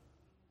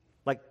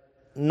 Like,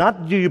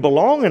 not do you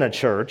belong in a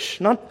church,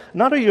 not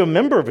are you a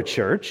member of a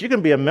church. You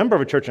can be a member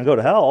of a church and go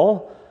to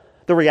hell.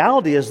 The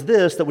reality is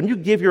this, that when you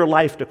give your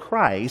life to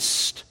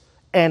Christ,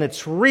 and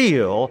it's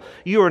real,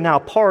 you are now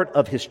part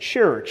of His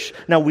church.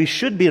 Now, we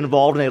should be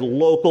involved in a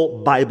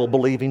local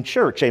Bible-believing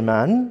church,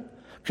 amen?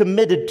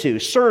 Committed to,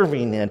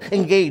 serving in,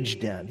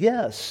 engaged in,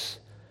 yes.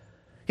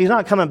 He's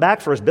not coming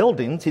back for His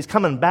buildings. He's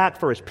coming back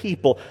for His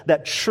people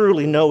that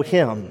truly know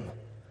Him.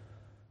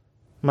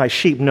 My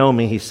sheep know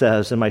me, He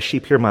says, and my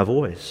sheep hear my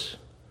voice.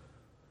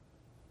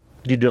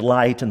 Do you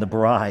delight in the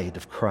bride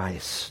of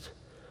Christ?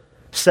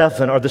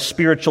 7, are the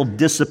spiritual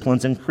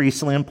disciplines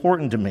increasingly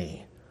important to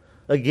me?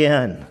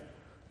 Again,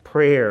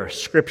 prayer,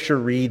 scripture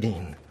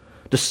reading,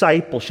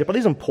 discipleship. Are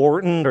these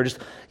important? Or just,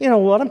 you know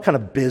what, I'm kind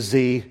of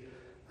busy.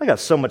 I got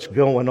so much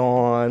going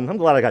on. I'm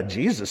glad I got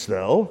Jesus,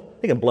 though.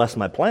 He can bless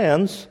my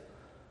plans.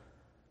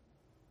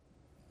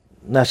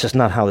 And that's just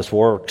not how this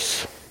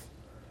works.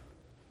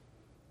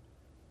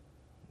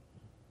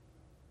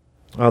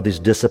 Are these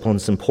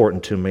disciplines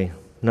important to me?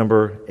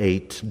 Number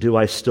 8, do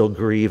I still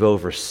grieve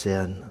over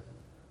sin?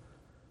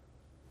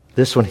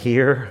 This one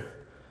here,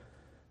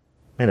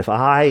 and if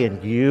I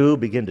and you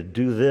begin to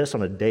do this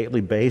on a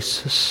daily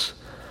basis,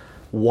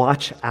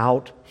 watch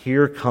out,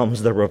 here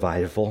comes the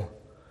revival.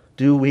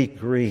 Do we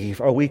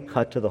grieve? Are we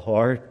cut to the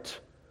heart?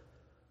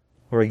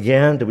 Or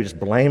again, do we just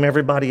blame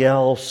everybody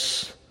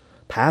else?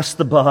 Pass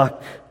the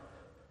buck?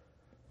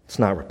 It's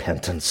not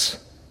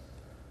repentance.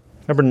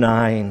 Number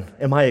 9,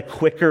 am I a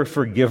quicker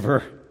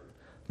forgiver?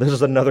 This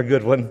is another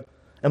good one.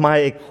 Am I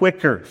a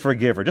quicker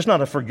forgiver? Just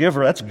not a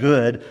forgiver, that's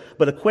good,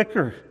 but a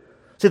quicker.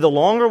 See, the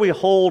longer we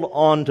hold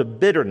on to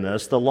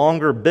bitterness, the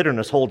longer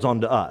bitterness holds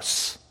on to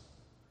us.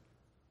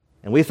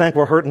 And we think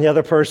we're hurting the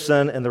other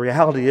person, and the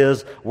reality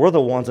is we're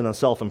the ones in a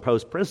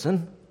self-imposed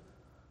prison.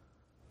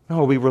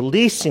 No, are we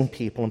releasing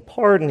people and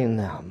pardoning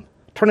them,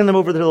 turning them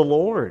over to the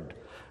Lord?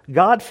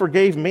 God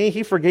forgave me.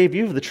 He forgave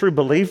you, the true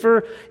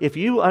believer. If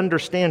you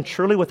understand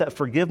truly what that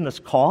forgiveness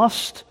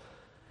cost,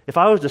 if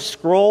I was to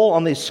scroll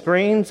on these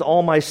screens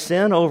all my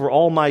sin over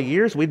all my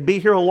years, we'd be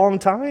here a long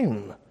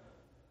time.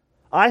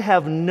 I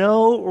have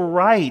no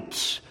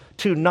right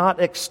to not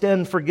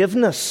extend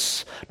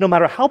forgiveness, no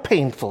matter how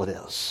painful it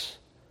is.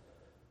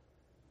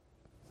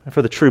 And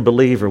for the true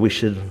believer, we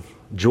should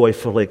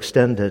joyfully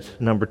extend it.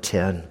 Number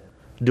 10,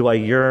 do I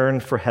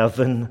yearn for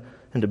heaven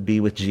and to be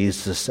with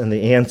Jesus? And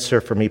the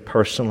answer for me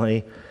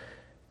personally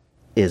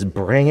is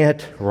bring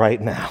it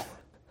right now.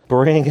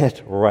 Bring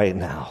it right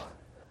now.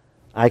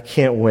 I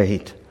can't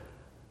wait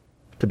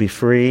to be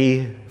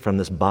free from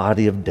this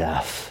body of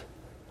death.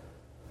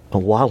 But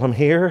while I'm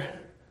here,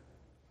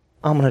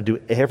 I'm going to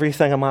do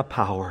everything in my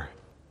power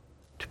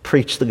to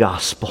preach the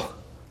gospel.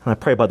 And I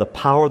pray by the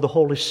power of the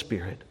Holy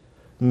Spirit,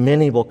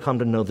 many will come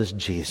to know this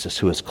Jesus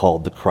who is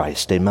called the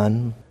Christ.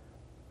 Amen?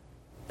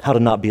 How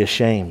to not be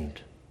ashamed.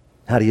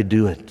 How do you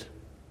do it?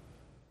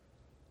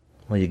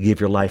 Well, you give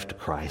your life to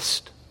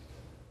Christ.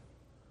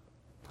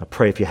 I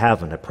pray if you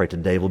haven't, I pray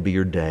today will be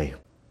your day.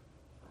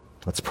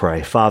 Let's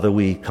pray. Father,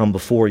 we come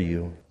before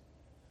you.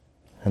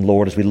 And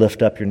Lord, as we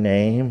lift up your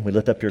name, we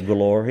lift up your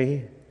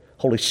glory.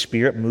 Holy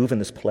Spirit, move in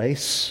this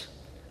place.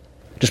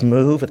 Just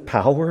move with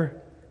power.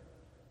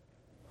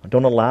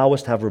 Don't allow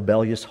us to have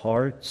rebellious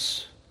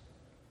hearts.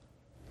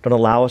 Don't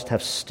allow us to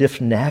have stiff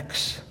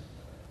necks.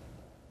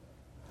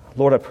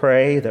 Lord, I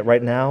pray that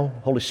right now,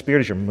 Holy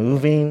Spirit, as you're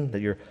moving,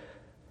 that you're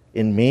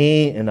in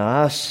me, in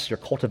us, you're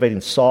cultivating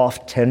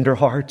soft, tender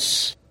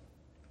hearts.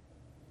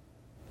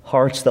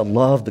 Hearts that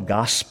love the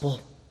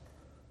gospel.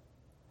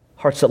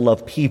 Hearts that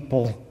love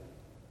people.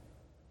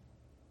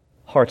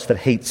 Hearts that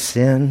hate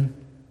sin,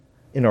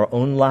 in our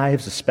own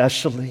lives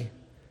especially.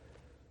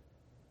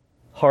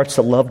 Hearts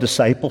that love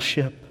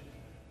discipleship.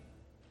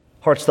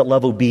 Hearts that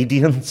love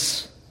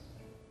obedience.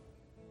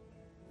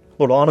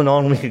 Lord, on and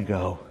on we could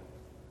go.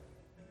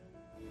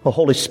 Oh,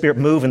 Holy Spirit,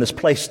 move in this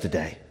place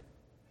today.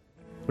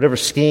 Whatever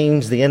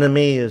schemes the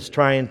enemy is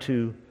trying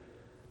to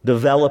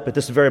develop at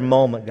this very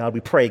moment, God, we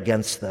pray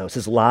against those,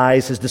 his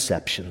lies, his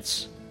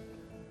deceptions.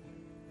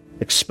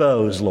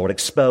 Expose, Lord,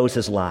 expose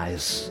his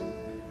lies.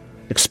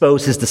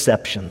 Expose his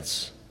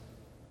deceptions.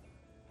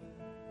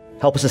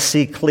 Help us to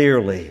see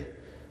clearly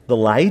the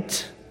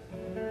light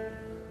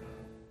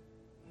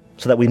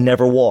so that we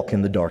never walk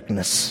in the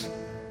darkness.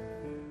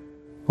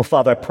 Oh,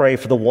 Father, I pray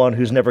for the one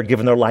who's never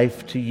given their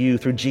life to you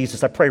through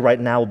Jesus. I pray right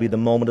now will be the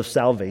moment of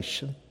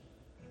salvation.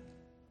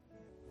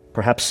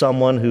 Perhaps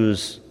someone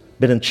who's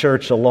been in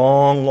church a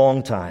long,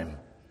 long time,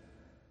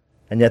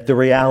 and yet the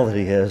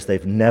reality is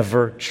they've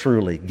never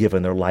truly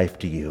given their life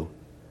to you.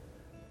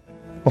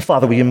 Oh,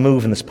 Father, will you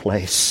move in this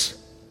place?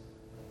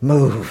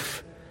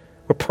 Move.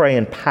 We're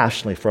praying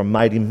passionately for a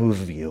mighty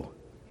move of you.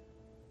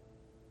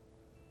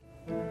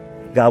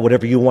 God,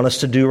 whatever you want us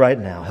to do right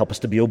now, help us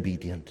to be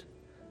obedient.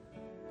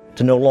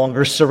 To no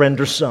longer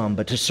surrender some,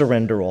 but to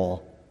surrender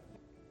all.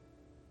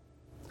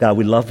 God,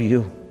 we love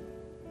you.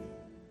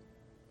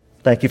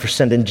 Thank you for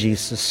sending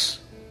Jesus.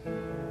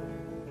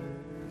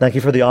 Thank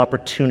you for the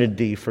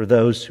opportunity for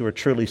those who are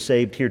truly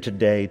saved here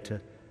today to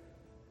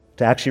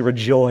actually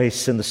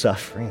rejoice in the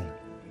suffering,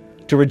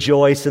 to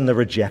rejoice in the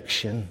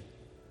rejection,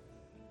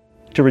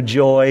 to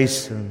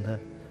rejoice in the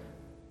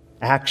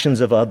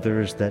actions of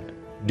others that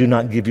do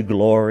not give you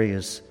glory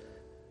as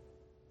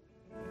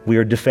we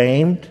are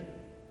defamed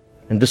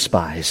and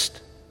despised.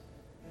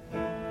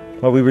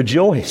 Lord, we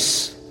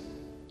rejoice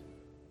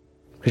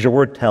because your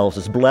word tells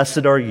us,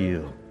 blessed are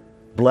you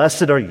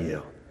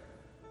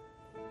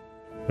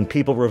when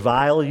people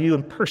revile you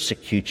and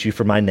persecute you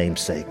for my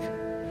name's sake,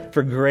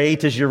 for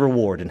great is your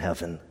reward in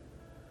heaven.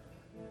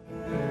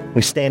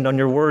 We stand on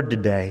your word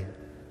today.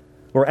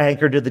 We're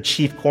anchored to the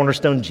chief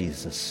cornerstone,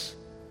 Jesus.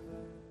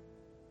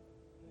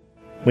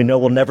 We know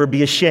we'll never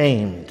be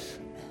ashamed,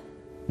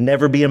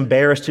 never be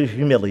embarrassed or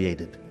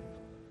humiliated.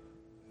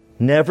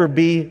 Never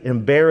be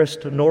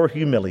embarrassed nor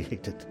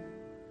humiliated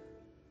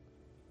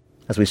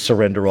as we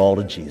surrender all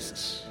to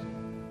Jesus.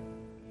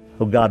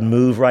 Oh God,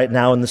 move right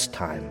now in this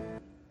time.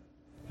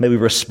 May we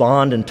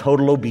respond in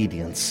total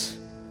obedience,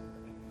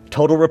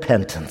 total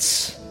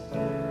repentance,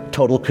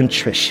 total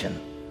contrition.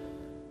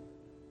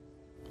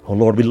 Oh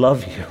Lord, we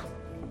love you.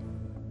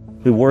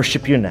 We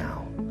worship you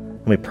now.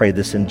 And we pray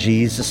this in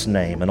Jesus'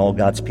 name. And all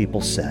God's people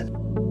said,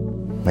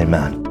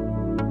 amen.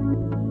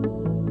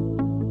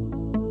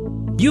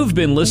 You've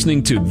been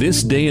listening to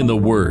This Day in the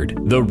Word,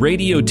 the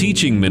radio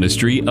teaching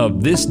ministry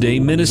of This Day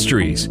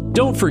Ministries.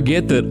 Don't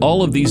forget that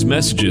all of these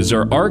messages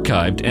are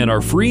archived and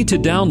are free to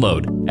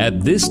download at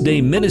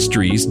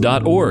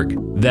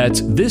thisdayministries.org.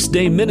 That's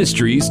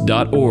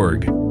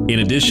thisdayministries.org. In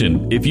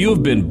addition, if you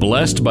have been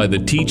blessed by the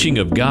teaching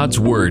of God's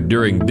Word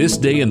during This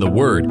Day in the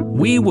Word,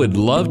 we would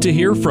love to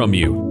hear from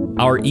you.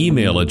 Our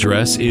email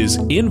address is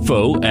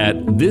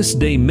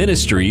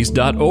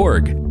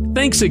info@thisdayministries.org.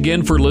 Thanks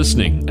again for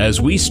listening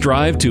as we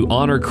strive to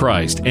honor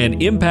Christ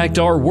and impact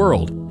our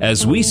world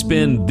as we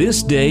spend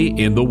this day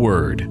in the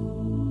Word.